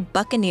beautiful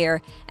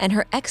buccaneer and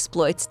her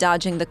exploits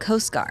dodging the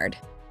Coast Guard.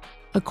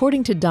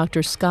 According to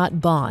Dr.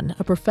 Scott Bond,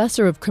 a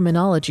professor of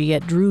criminology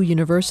at Drew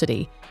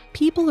University,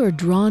 people are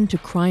drawn to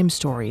crime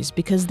stories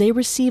because they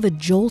receive a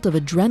jolt of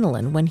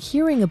adrenaline when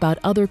hearing about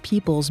other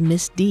people's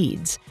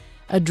misdeeds.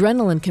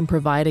 Adrenaline can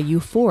provide a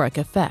euphoric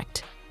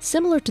effect,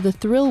 similar to the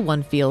thrill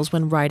one feels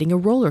when riding a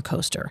roller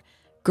coaster.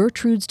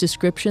 Gertrude's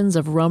descriptions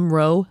of Rum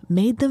Row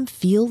made them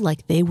feel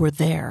like they were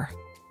there.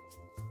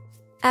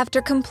 After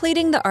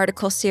completing the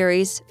article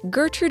series,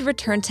 Gertrude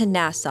returned to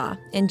Nassau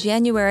in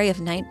January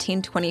of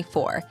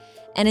 1924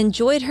 and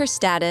enjoyed her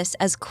status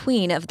as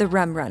queen of the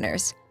rum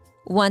runners.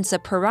 Once a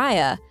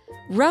pariah,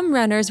 rum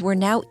runners were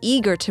now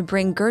eager to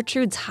bring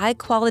Gertrude's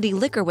high-quality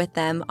liquor with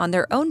them on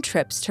their own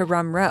trips to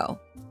Rum Row.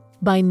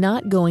 By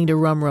not going to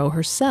Rum Row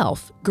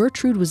herself,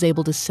 Gertrude was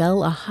able to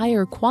sell a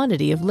higher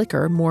quantity of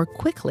liquor more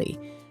quickly.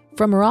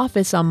 From her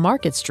office on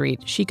Market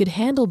Street, she could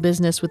handle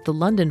business with the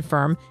London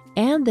firm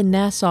and the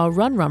Nassau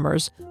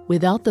rum-rummers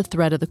without the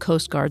threat of the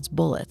Coast Guard's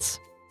bullets.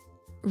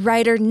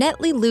 Writer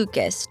Netley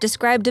Lucas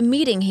described a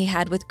meeting he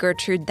had with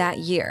Gertrude that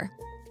year.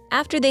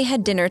 After they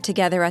had dinner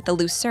together at the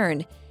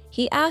Lucerne,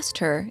 he asked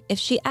her if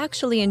she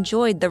actually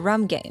enjoyed the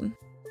rum game.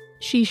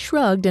 She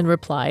shrugged and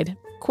replied,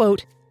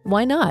 quote,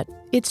 "Why not?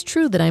 It's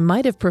true that I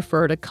might have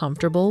preferred a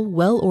comfortable,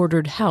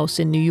 well-ordered house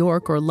in New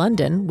York or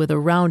London with a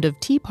round of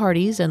tea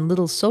parties and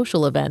little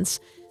social events,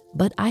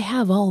 but I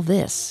have all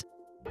this."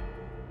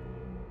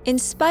 In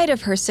spite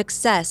of her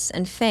success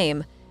and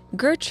fame,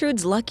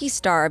 Gertrude's lucky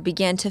star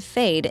began to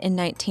fade in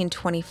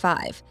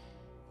 1925.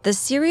 The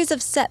series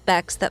of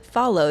setbacks that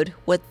followed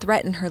would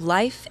threaten her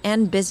life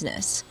and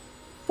business,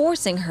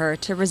 forcing her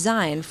to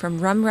resign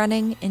from rum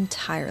running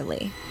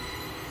entirely.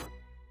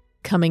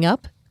 Coming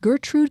up,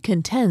 Gertrude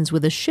contends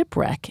with a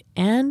shipwreck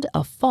and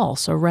a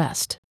false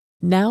arrest.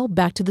 Now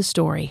back to the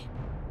story.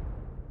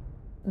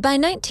 By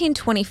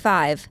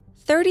 1925,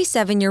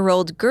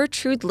 37-year-old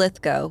Gertrude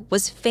Lythgoe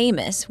was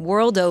famous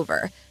world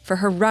over for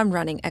her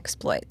rum-running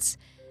exploits.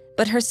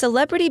 But her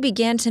celebrity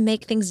began to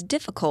make things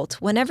difficult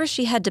whenever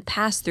she had to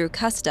pass through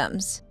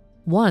customs.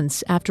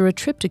 Once, after a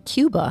trip to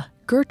Cuba,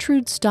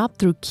 Gertrude stopped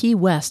through Key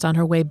West on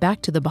her way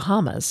back to the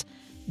Bahamas.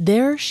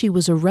 There, she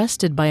was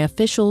arrested by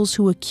officials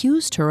who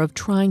accused her of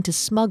trying to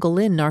smuggle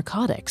in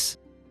narcotics.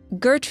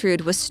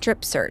 Gertrude was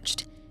strip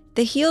searched.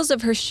 The heels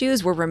of her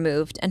shoes were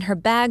removed and her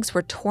bags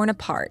were torn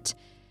apart.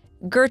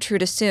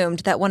 Gertrude assumed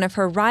that one of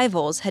her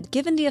rivals had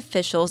given the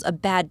officials a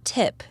bad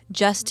tip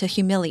just to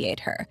humiliate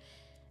her.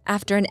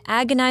 After an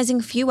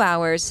agonizing few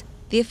hours,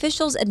 the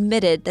officials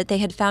admitted that they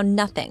had found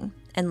nothing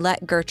and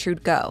let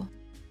Gertrude go.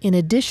 In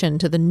addition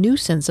to the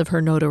nuisance of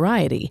her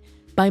notoriety,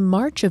 by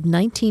March of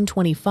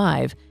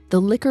 1925, the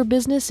liquor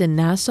business in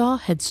Nassau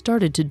had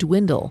started to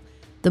dwindle.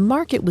 The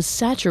market was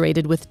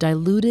saturated with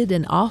diluted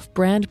and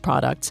off-brand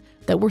products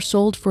that were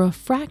sold for a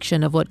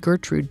fraction of what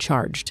Gertrude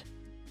charged.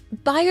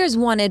 Buyers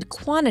wanted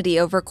quantity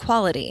over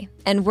quality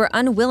and were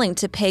unwilling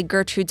to pay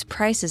Gertrude's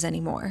prices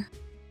anymore.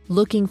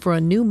 Looking for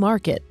a new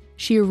market,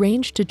 she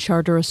arranged to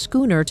charter a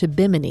schooner to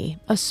Bimini,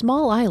 a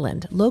small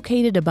island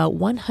located about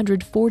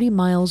 140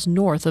 miles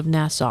north of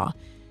Nassau.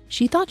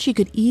 She thought she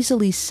could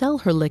easily sell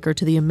her liquor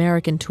to the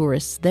American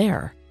tourists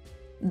there.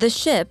 The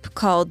ship,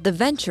 called the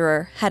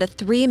Venturer, had a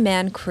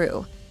 3-man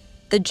crew.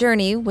 The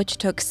journey, which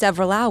took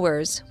several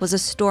hours, was a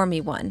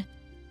stormy one.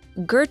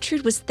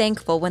 Gertrude was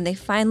thankful when they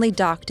finally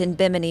docked in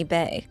Bimini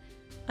Bay.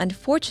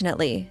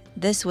 Unfortunately,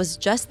 this was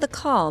just the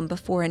calm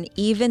before an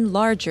even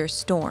larger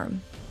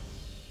storm.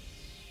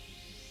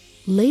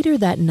 Later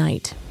that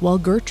night, while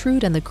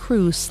Gertrude and the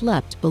crew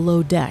slept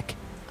below deck,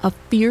 a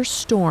fierce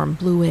storm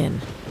blew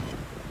in.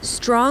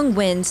 Strong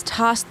winds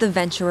tossed the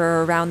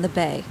Venturer around the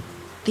bay.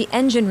 The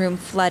engine room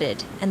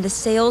flooded, and the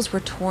sails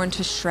were torn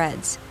to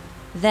shreds.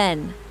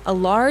 Then, a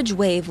large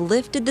wave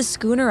lifted the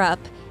schooner up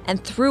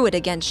and threw it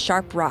against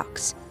sharp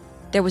rocks.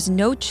 There was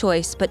no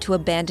choice but to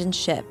abandon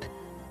ship.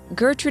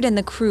 Gertrude and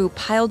the crew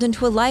piled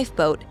into a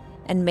lifeboat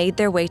and made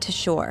their way to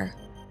shore.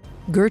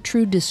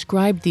 Gertrude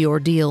described the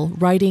ordeal,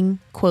 writing,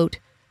 quote,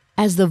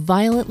 "As the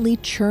violently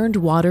churned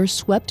water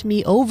swept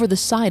me over the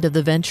side of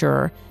the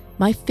Venturer,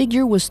 my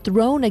figure was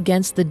thrown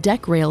against the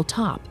deck rail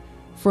top.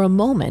 For a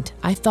moment,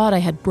 I thought I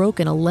had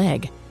broken a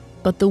leg,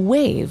 but the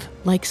wave,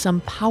 like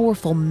some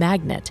powerful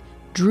magnet,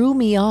 drew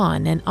me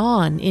on and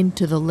on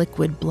into the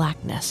liquid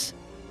blackness."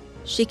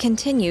 She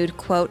continued,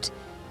 quote,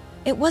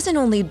 "It wasn't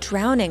only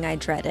drowning I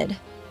dreaded,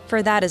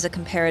 for that is a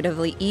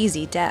comparatively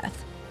easy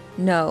death.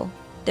 No,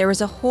 there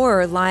was a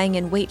horror lying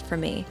in wait for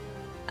me,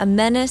 a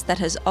menace that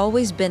has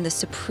always been the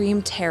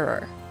supreme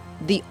terror,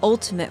 the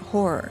ultimate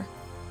horror: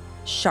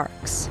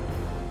 sharks."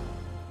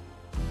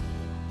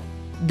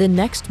 The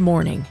next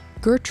morning,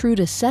 Gertrude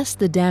assessed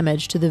the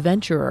damage to the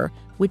Venturer,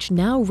 which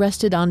now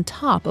rested on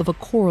top of a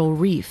coral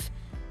reef.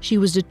 She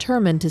was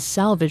determined to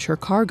salvage her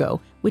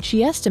cargo, which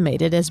she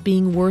estimated as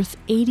being worth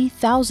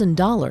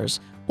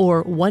 $80,000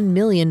 or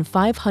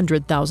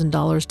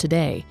 $1,500,000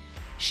 today.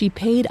 She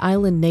paid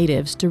island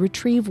natives to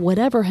retrieve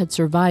whatever had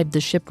survived the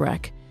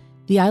shipwreck.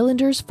 The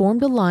islanders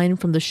formed a line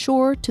from the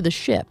shore to the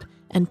ship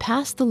and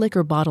passed the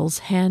liquor bottles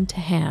hand to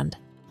hand.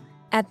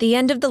 At the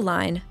end of the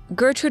line,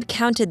 Gertrude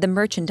counted the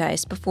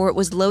merchandise before it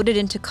was loaded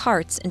into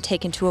carts and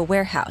taken to a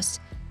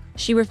warehouse.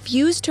 She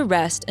refused to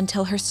rest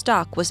until her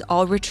stock was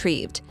all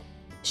retrieved.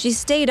 She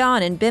stayed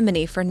on in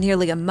Bimini for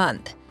nearly a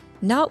month,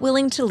 not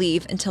willing to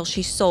leave until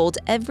she sold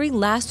every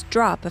last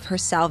drop of her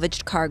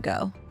salvaged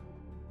cargo.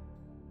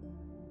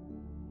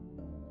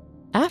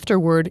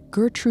 Afterward,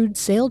 Gertrude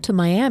sailed to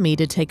Miami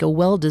to take a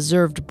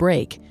well-deserved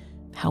break.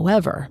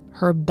 However,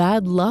 her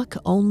bad luck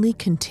only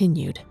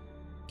continued.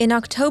 In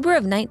October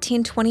of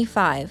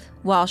 1925,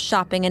 while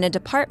shopping in a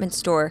department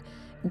store,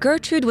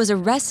 Gertrude was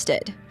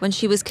arrested when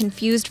she was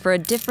confused for a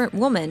different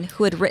woman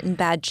who had written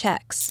bad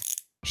checks.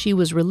 She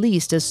was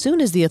released as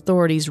soon as the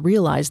authorities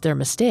realized their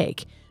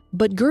mistake,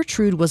 but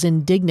Gertrude was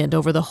indignant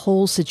over the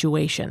whole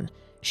situation.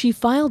 She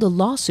filed a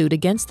lawsuit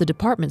against the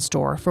department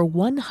store for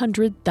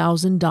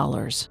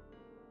 $100,000.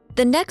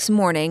 The next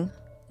morning,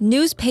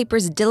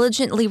 newspapers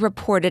diligently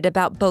reported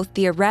about both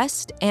the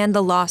arrest and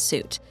the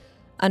lawsuit.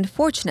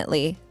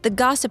 Unfortunately, the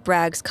gossip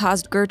rags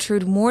caused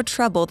Gertrude more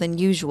trouble than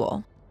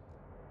usual.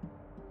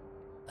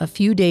 A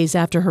few days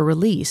after her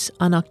release,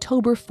 on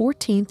October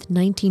 14,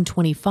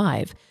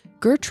 1925,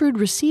 Gertrude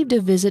received a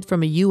visit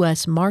from a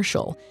U.S.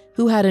 Marshal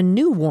who had a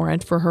new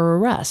warrant for her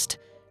arrest.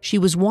 She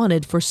was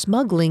wanted for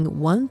smuggling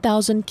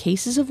 1,000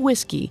 cases of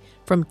whiskey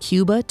from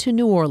Cuba to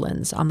New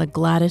Orleans on the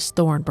Gladys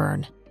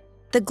Thornburn.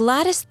 The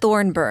Gladys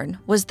Thornburn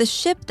was the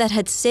ship that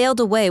had sailed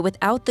away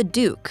without the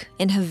Duke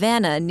in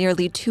Havana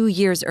nearly 2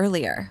 years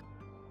earlier.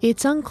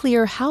 It's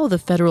unclear how the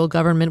federal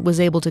government was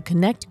able to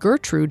connect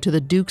Gertrude to the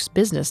Duke's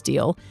business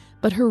deal,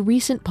 but her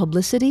recent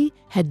publicity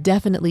had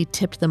definitely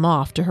tipped them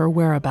off to her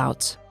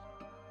whereabouts.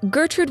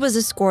 Gertrude was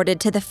escorted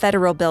to the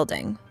federal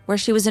building, where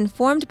she was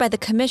informed by the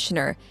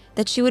commissioner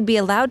that she would be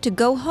allowed to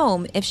go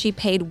home if she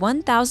paid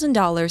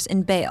 $1,000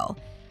 in bail.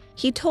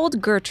 He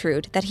told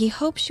Gertrude that he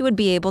hoped she would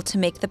be able to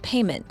make the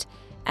payment,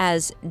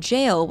 as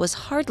jail was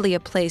hardly a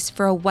place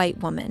for a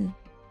white woman.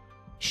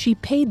 She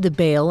paid the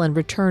bail and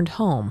returned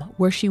home,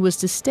 where she was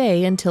to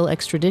stay until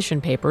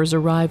extradition papers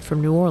arrived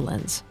from New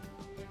Orleans.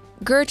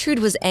 Gertrude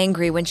was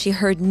angry when she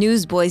heard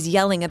newsboys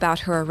yelling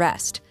about her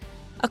arrest.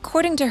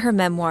 According to her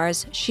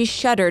memoirs, she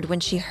shuddered when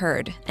she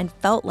heard and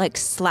felt like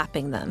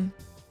slapping them.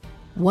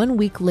 1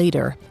 week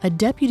later, a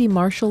deputy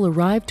marshal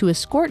arrived to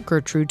escort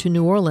Gertrude to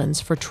New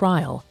Orleans for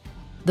trial.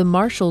 The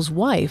marshal's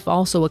wife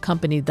also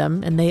accompanied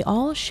them, and they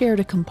all shared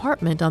a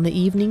compartment on the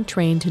evening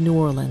train to New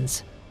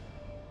Orleans.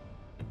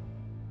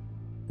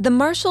 The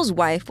marshal's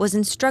wife was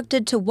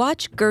instructed to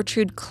watch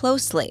Gertrude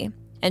closely,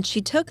 and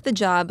she took the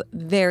job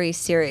very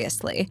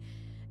seriously.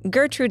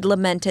 Gertrude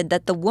lamented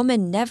that the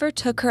woman never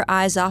took her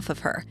eyes off of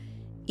her,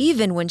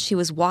 even when she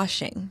was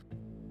washing.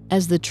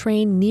 As the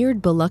train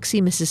neared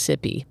Biloxi,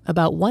 Mississippi,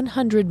 about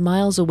 100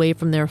 miles away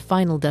from their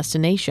final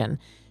destination,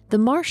 the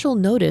marshal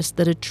noticed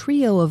that a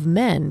trio of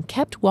men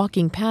kept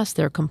walking past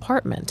their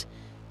compartment.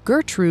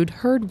 Gertrude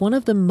heard one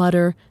of them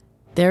mutter,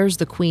 "There's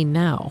the Queen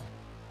now."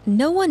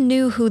 No one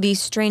knew who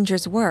these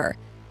strangers were,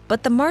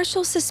 but the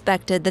marshal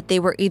suspected that they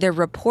were either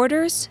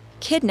reporters,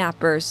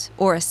 kidnappers,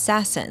 or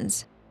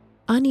assassins.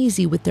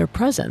 Uneasy with their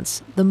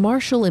presence, the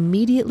marshal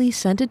immediately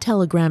sent a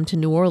telegram to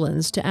New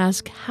Orleans to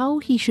ask how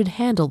he should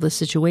handle the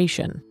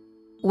situation.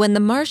 When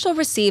the marshal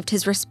received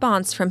his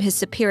response from his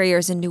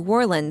superiors in New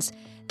Orleans,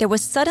 there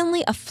was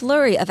suddenly a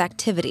flurry of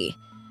activity.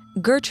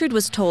 Gertrude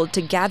was told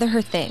to gather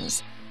her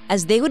things,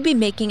 as they would be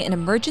making an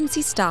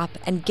emergency stop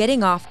and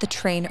getting off the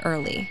train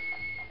early.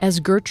 As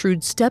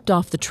Gertrude stepped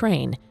off the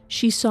train,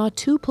 she saw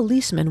 2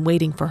 policemen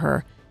waiting for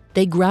her.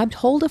 They grabbed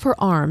hold of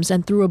her arms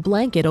and threw a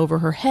blanket over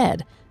her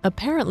head,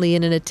 apparently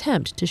in an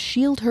attempt to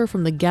shield her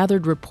from the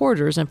gathered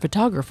reporters and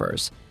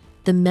photographers.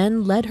 The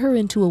men led her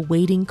into a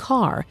waiting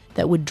car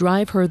that would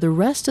drive her the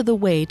rest of the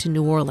way to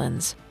New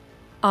Orleans.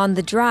 On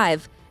the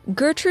drive,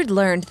 Gertrude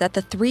learned that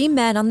the 3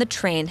 men on the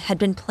train had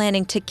been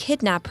planning to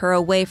kidnap her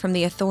away from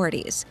the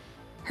authorities.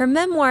 Her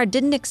memoir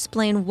didn't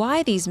explain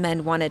why these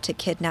men wanted to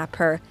kidnap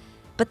her,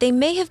 but they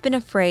may have been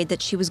afraid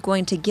that she was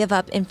going to give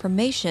up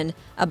information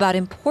about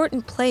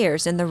important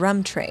players in the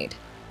rum trade.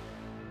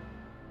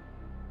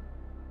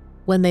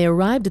 When they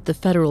arrived at the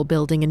Federal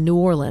Building in New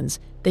Orleans,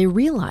 they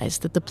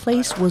realized that the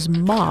place was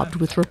mobbed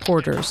with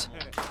reporters.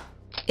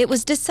 It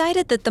was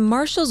decided that the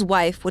marshal's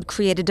wife would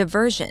create a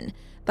diversion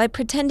by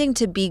pretending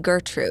to be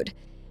Gertrude.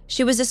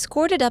 She was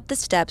escorted up the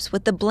steps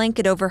with the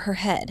blanket over her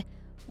head,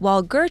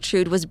 while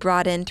Gertrude was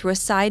brought in through a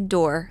side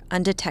door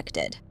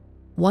undetected.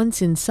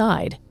 Once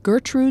inside,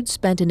 Gertrude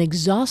spent an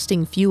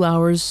exhausting few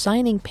hours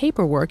signing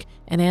paperwork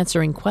and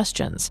answering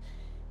questions.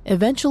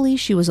 Eventually,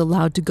 she was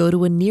allowed to go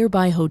to a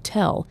nearby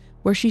hotel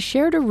where she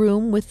shared a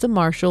room with the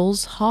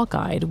marshal's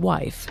hawk-eyed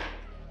wife.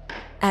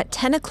 At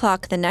 10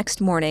 o'clock the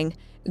next morning,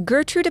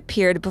 Gertrude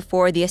appeared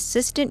before the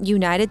Assistant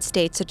United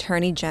States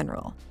Attorney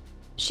General.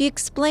 She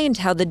explained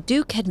how the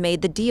Duke had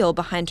made the deal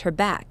behind her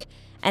back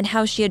and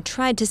how she had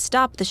tried to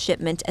stop the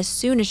shipment as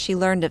soon as she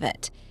learned of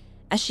it.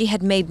 As she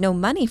had made no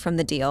money from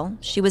the deal,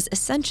 she was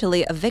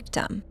essentially a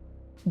victim.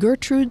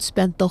 Gertrude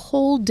spent the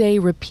whole day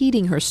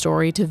repeating her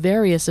story to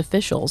various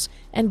officials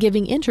and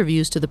giving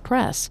interviews to the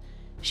press.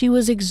 She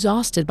was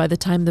exhausted by the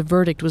time the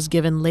verdict was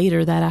given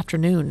later that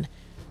afternoon.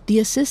 The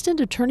Assistant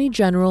Attorney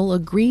General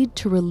agreed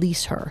to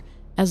release her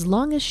as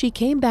long as she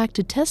came back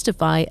to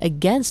testify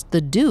against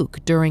the Duke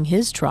during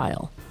his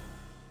trial.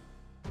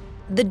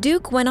 The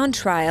Duke went on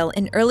trial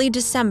in early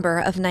December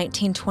of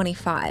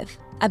 1925,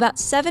 about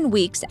 7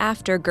 weeks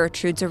after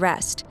Gertrude's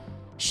arrest.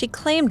 She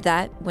claimed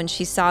that, when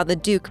she saw the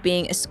Duke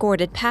being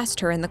escorted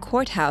past her in the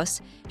courthouse,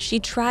 she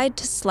tried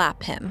to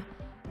slap him.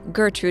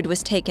 Gertrude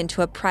was taken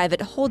to a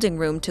private holding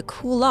room to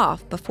cool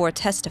off before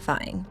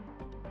testifying.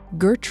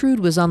 Gertrude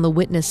was on the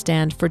witness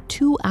stand for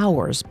 2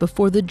 hours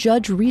before the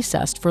judge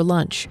recessed for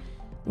lunch.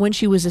 When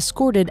she was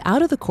escorted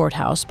out of the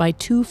courthouse by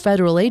 2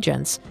 federal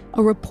agents,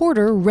 a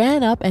reporter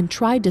ran up and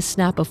tried to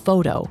snap a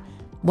photo.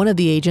 One of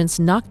the agents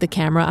knocked the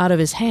camera out of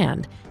his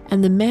hand,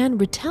 and the man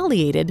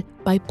retaliated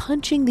by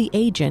punching the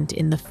agent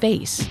in the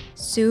face.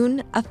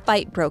 Soon, a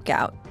fight broke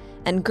out,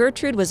 and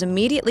Gertrude was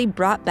immediately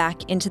brought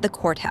back into the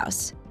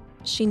courthouse.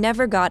 She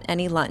never got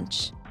any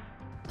lunch.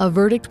 A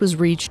verdict was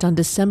reached on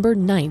December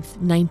 9,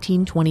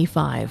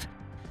 1925.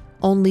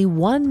 Only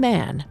one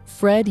man,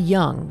 Fred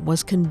Young,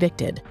 was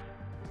convicted.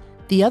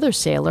 The other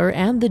sailor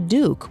and the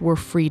Duke were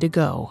free to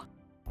go.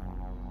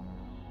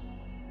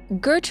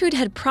 Gertrude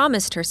had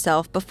promised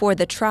herself before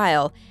the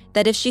trial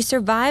that if she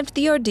survived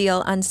the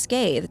ordeal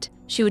unscathed,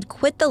 she would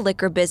quit the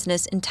liquor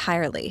business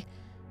entirely.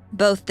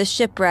 Both the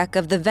shipwreck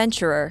of the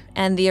Venturer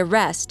and the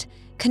arrest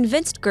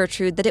convinced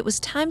Gertrude that it was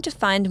time to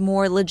find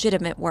more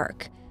legitimate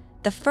work.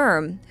 The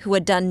firm, who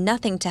had done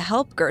nothing to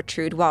help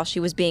Gertrude while she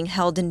was being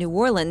held in New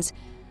Orleans,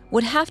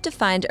 would have to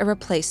find a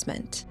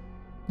replacement.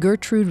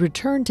 Gertrude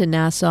returned to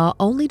Nassau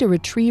only to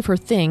retrieve her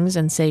things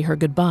and say her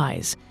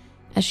goodbyes.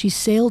 As she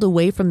sailed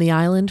away from the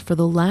island for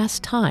the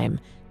last time,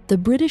 the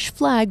British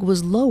flag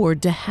was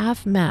lowered to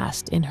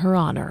half-mast in her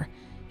honor.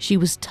 She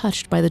was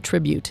touched by the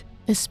tribute,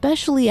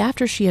 especially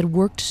after she had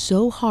worked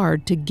so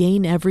hard to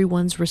gain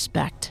everyone's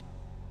respect.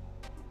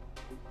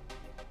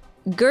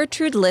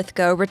 Gertrude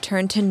Lythgoe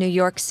returned to New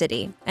York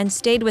City and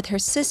stayed with her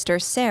sister,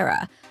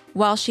 Sarah,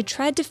 while she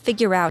tried to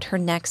figure out her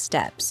next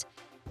steps.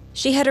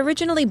 She had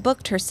originally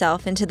booked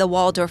herself into the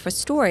Waldorf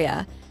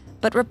Astoria,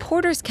 but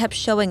reporters kept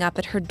showing up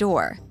at her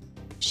door.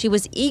 She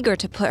was eager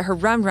to put her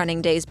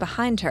rum-running days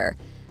behind her,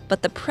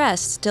 but the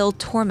press still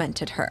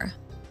tormented her.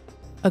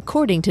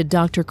 According to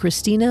Dr.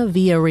 Cristina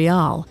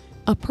Villarreal,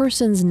 a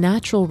person's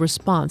natural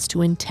response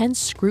to intense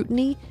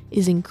scrutiny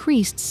is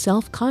increased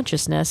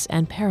self-consciousness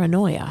and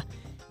paranoia.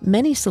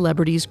 Many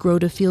celebrities grow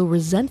to feel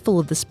resentful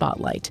of the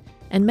spotlight,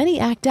 and many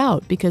act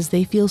out because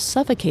they feel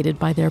suffocated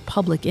by their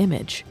public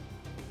image.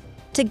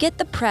 To get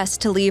the press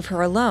to leave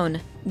her alone,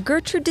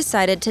 Gertrude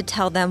decided to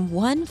tell them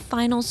one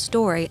final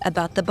story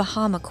about the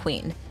Bahama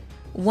Queen,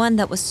 one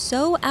that was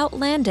so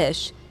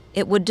outlandish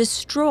it would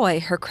destroy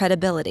her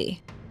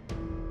credibility.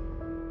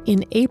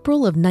 In April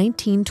of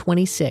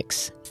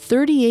 1926,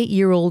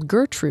 38-year-old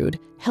Gertrude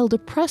held a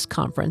press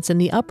conference in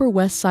the Upper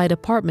West Side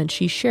apartment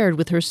she shared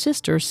with her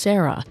sister,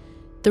 Sarah.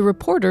 The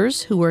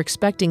reporters, who were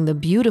expecting the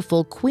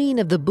beautiful queen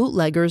of the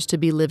bootleggers to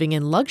be living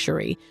in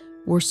luxury,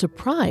 were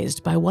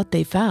surprised by what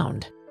they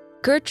found.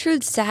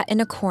 Gertrude sat in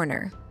a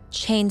corner,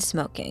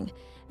 chain-smoking,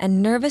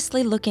 and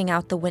nervously looking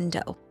out the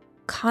window,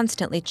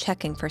 constantly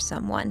checking for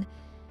someone.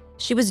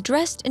 She was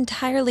dressed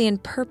entirely in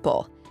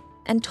purple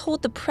and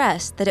told the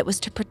press that it was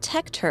to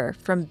protect her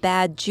from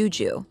bad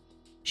juju.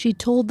 She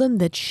told them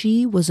that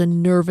she was a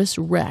nervous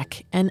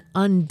wreck and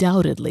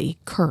undoubtedly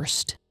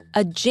cursed.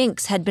 A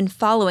jinx had been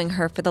following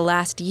her for the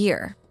last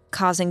year,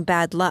 causing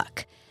bad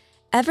luck.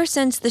 Ever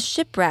since the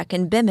shipwreck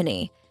in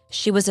Bimini,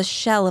 she was a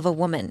shell of a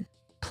woman,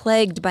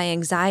 plagued by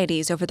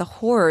anxieties over the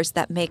horrors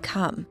that may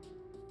come.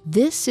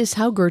 This is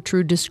how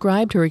Gertrude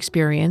described her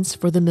experience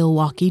for the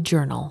Milwaukee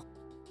Journal.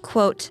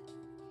 Quote,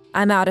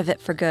 "I'm out of it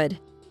for good.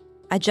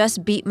 I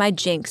just beat my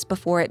jinx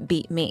before it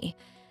beat me.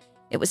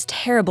 It was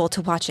terrible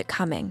to watch it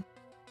coming.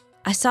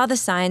 I saw the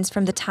signs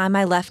from the time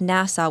I left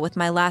Nassau with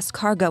my last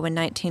cargo in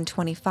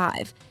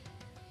 1925.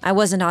 I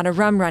wasn't on a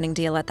rum-running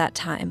deal at that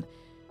time.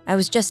 I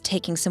was just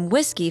taking some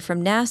whiskey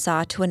from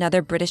Nassau to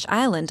another British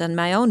island on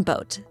my own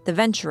boat, the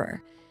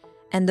Venturer.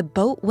 And the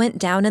boat went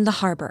down in the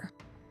harbor,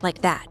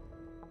 like that.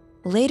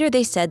 Later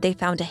they said they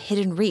found a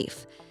hidden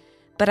reef,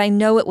 but I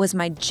know it was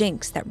my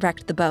jinx that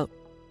wrecked the boat."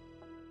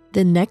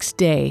 The next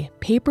day,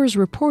 papers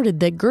reported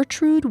that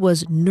Gertrude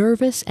was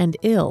nervous and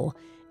ill,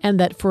 and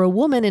that for a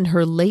woman in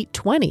her late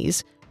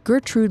 20s,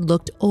 Gertrude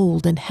looked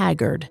old and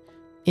haggard.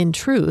 In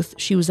truth,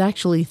 she was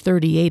actually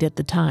 38 at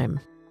the time.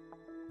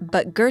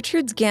 But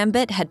Gertrude's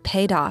gambit had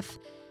paid off.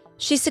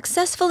 She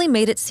successfully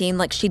made it seem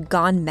like she'd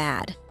gone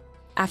mad.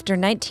 After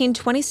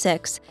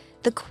 1926,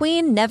 the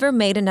Queen never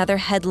made another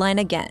headline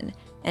again,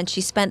 and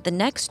she spent the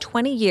next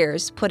 20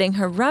 years putting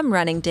her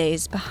rum-running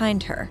days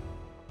behind her.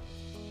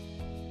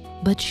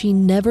 But she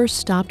never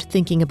stopped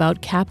thinking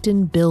about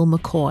Captain Bill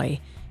McCoy.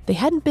 They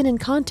hadn't been in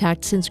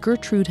contact since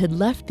Gertrude had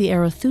left the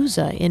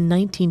Arethusa in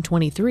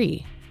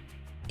 1923.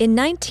 In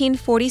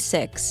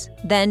 1946,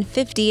 then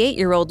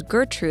 58-year-old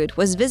Gertrude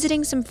was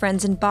visiting some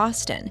friends in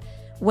Boston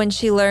when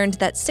she learned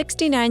that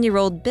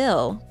 69-year-old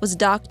Bill was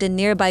docked in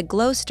nearby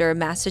Gloucester,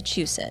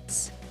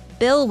 Massachusetts.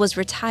 Bill was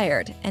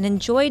retired and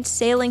enjoyed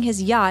sailing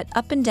his yacht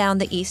up and down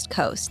the East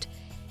Coast.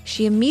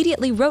 She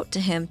immediately wrote to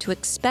him to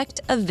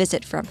expect a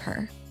visit from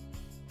her.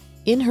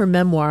 In her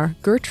memoir,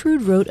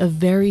 Gertrude wrote a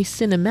very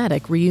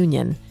cinematic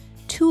reunion.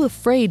 Too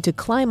afraid to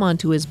climb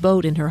onto his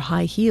boat in her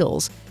high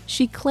heels,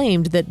 she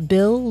claimed that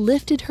Bill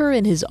lifted her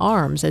in his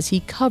arms as he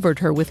covered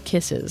her with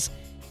kisses.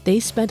 They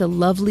spent a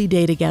lovely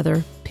day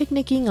together,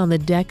 picnicking on the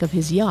deck of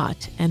his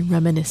yacht and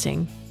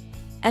reminiscing.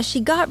 As she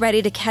got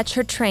ready to catch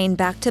her train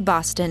back to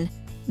Boston,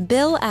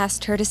 Bill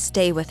asked her to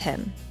stay with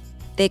him.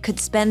 They could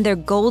spend their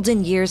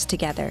golden years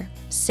together,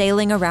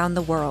 sailing around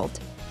the world.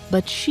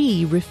 But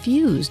she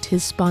refused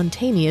his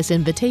spontaneous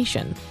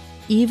invitation.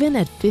 Even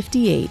at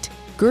 58,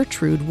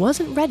 Gertrude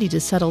wasn't ready to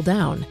settle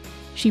down.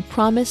 She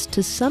promised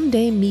to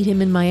someday meet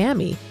him in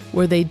Miami,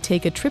 where they'd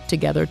take a trip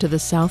together to the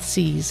South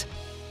Seas.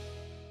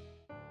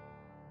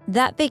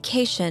 That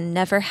vacation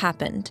never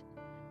happened.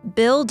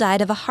 Bill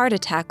died of a heart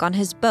attack on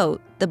his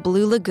boat, the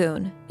Blue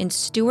Lagoon, in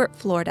Stuart,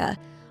 Florida,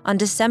 on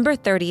December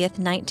 30th,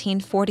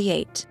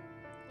 1948.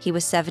 He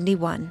was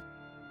 71.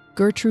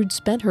 Gertrude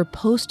spent her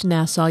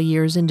post-Nassau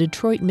years in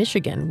Detroit,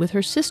 Michigan, with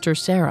her sister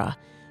Sarah.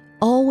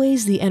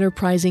 Always the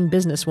enterprising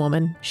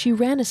businesswoman, she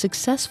ran a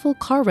successful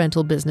car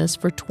rental business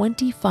for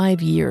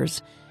 25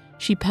 years.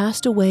 She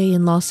passed away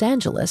in Los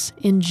Angeles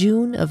in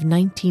June of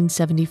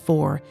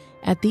 1974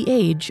 at the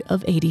age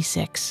of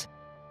 86.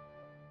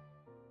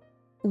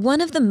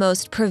 One of the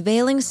most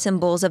prevailing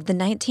symbols of the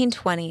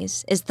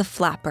 1920s is the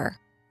flapper.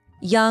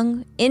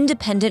 Young,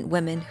 independent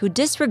women who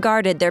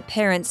disregarded their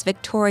parents'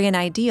 Victorian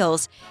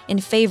ideals in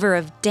favor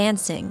of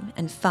dancing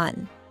and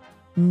fun.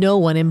 No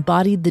one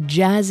embodied the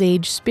Jazz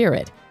Age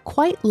spirit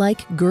quite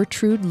like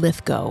Gertrude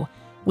Lythgoe.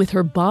 With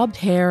her bobbed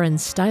hair and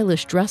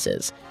stylish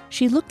dresses,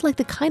 she looked like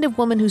the kind of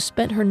woman who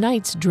spent her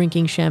nights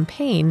drinking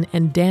champagne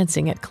and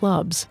dancing at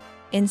clubs.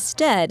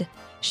 Instead,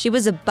 she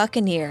was a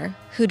buccaneer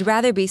who'd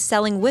rather be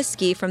selling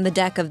whiskey from the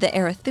deck of the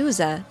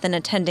Arethusa than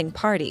attending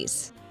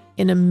parties.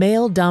 In a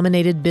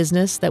male-dominated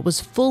business that was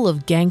full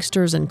of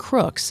gangsters and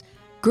crooks,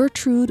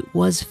 Gertrude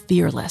was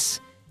fearless.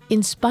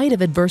 In spite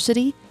of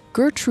adversity,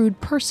 Gertrude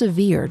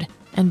persevered,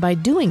 and by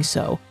doing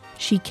so,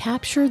 she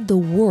captured the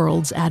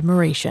world's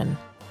admiration.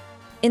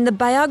 In the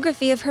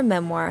biography of her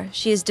memoir,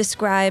 she is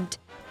described,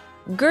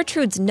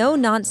 Gertrude's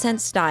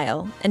no-nonsense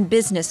style and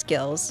business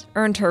skills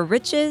earned her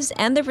riches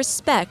and the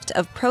respect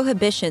of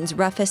Prohibition's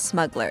roughest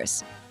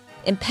smugglers.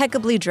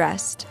 Impeccably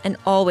dressed and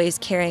always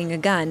carrying a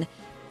gun,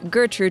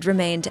 Gertrude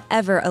remained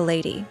ever a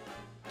lady.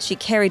 She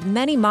carried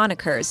many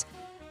monikers,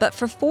 but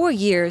for 4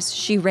 years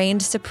she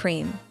reigned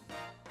supreme,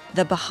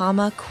 the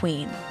Bahama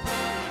Queen.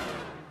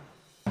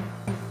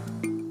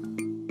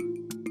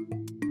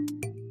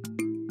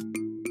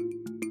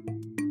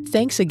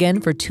 Thanks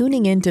again for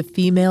tuning in to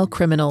Female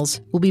Criminals.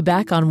 We'll be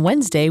back on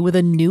Wednesday with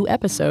a new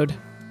episode.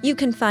 You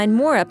can find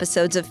more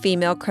episodes of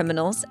Female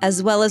Criminals,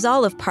 as well as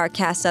all of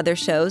Parcast's other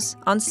shows,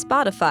 on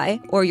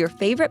Spotify or your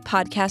favorite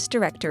podcast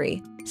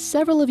directory.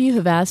 Several of you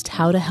have asked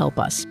how to help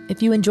us.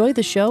 If you enjoy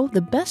the show,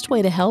 the best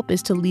way to help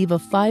is to leave a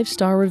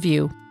 5-star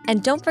review.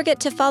 And don't forget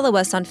to follow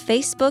us on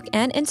Facebook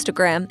and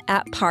Instagram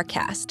at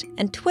Parcast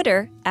and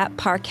Twitter at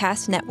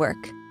Parcast Network.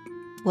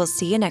 We'll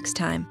see you next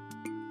time.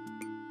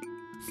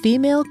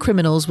 Female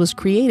Criminals was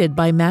created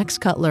by Max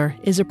Cutler,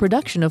 is a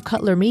production of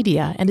Cutler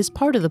Media, and is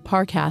part of the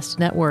Parcast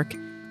Network.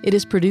 It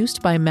is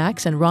produced by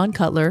Max and Ron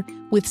Cutler,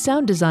 with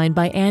sound design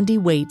by Andy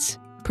Waits,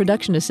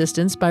 production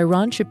assistance by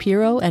Ron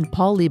Shapiro and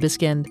Paul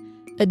Liebeskind,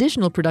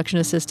 additional production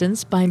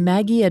assistance by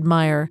Maggie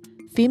Admire.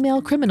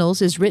 Female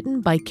Criminals is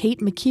written by Kate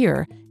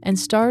McKeer and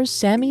stars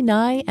Sammy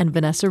Nye and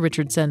Vanessa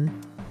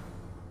Richardson.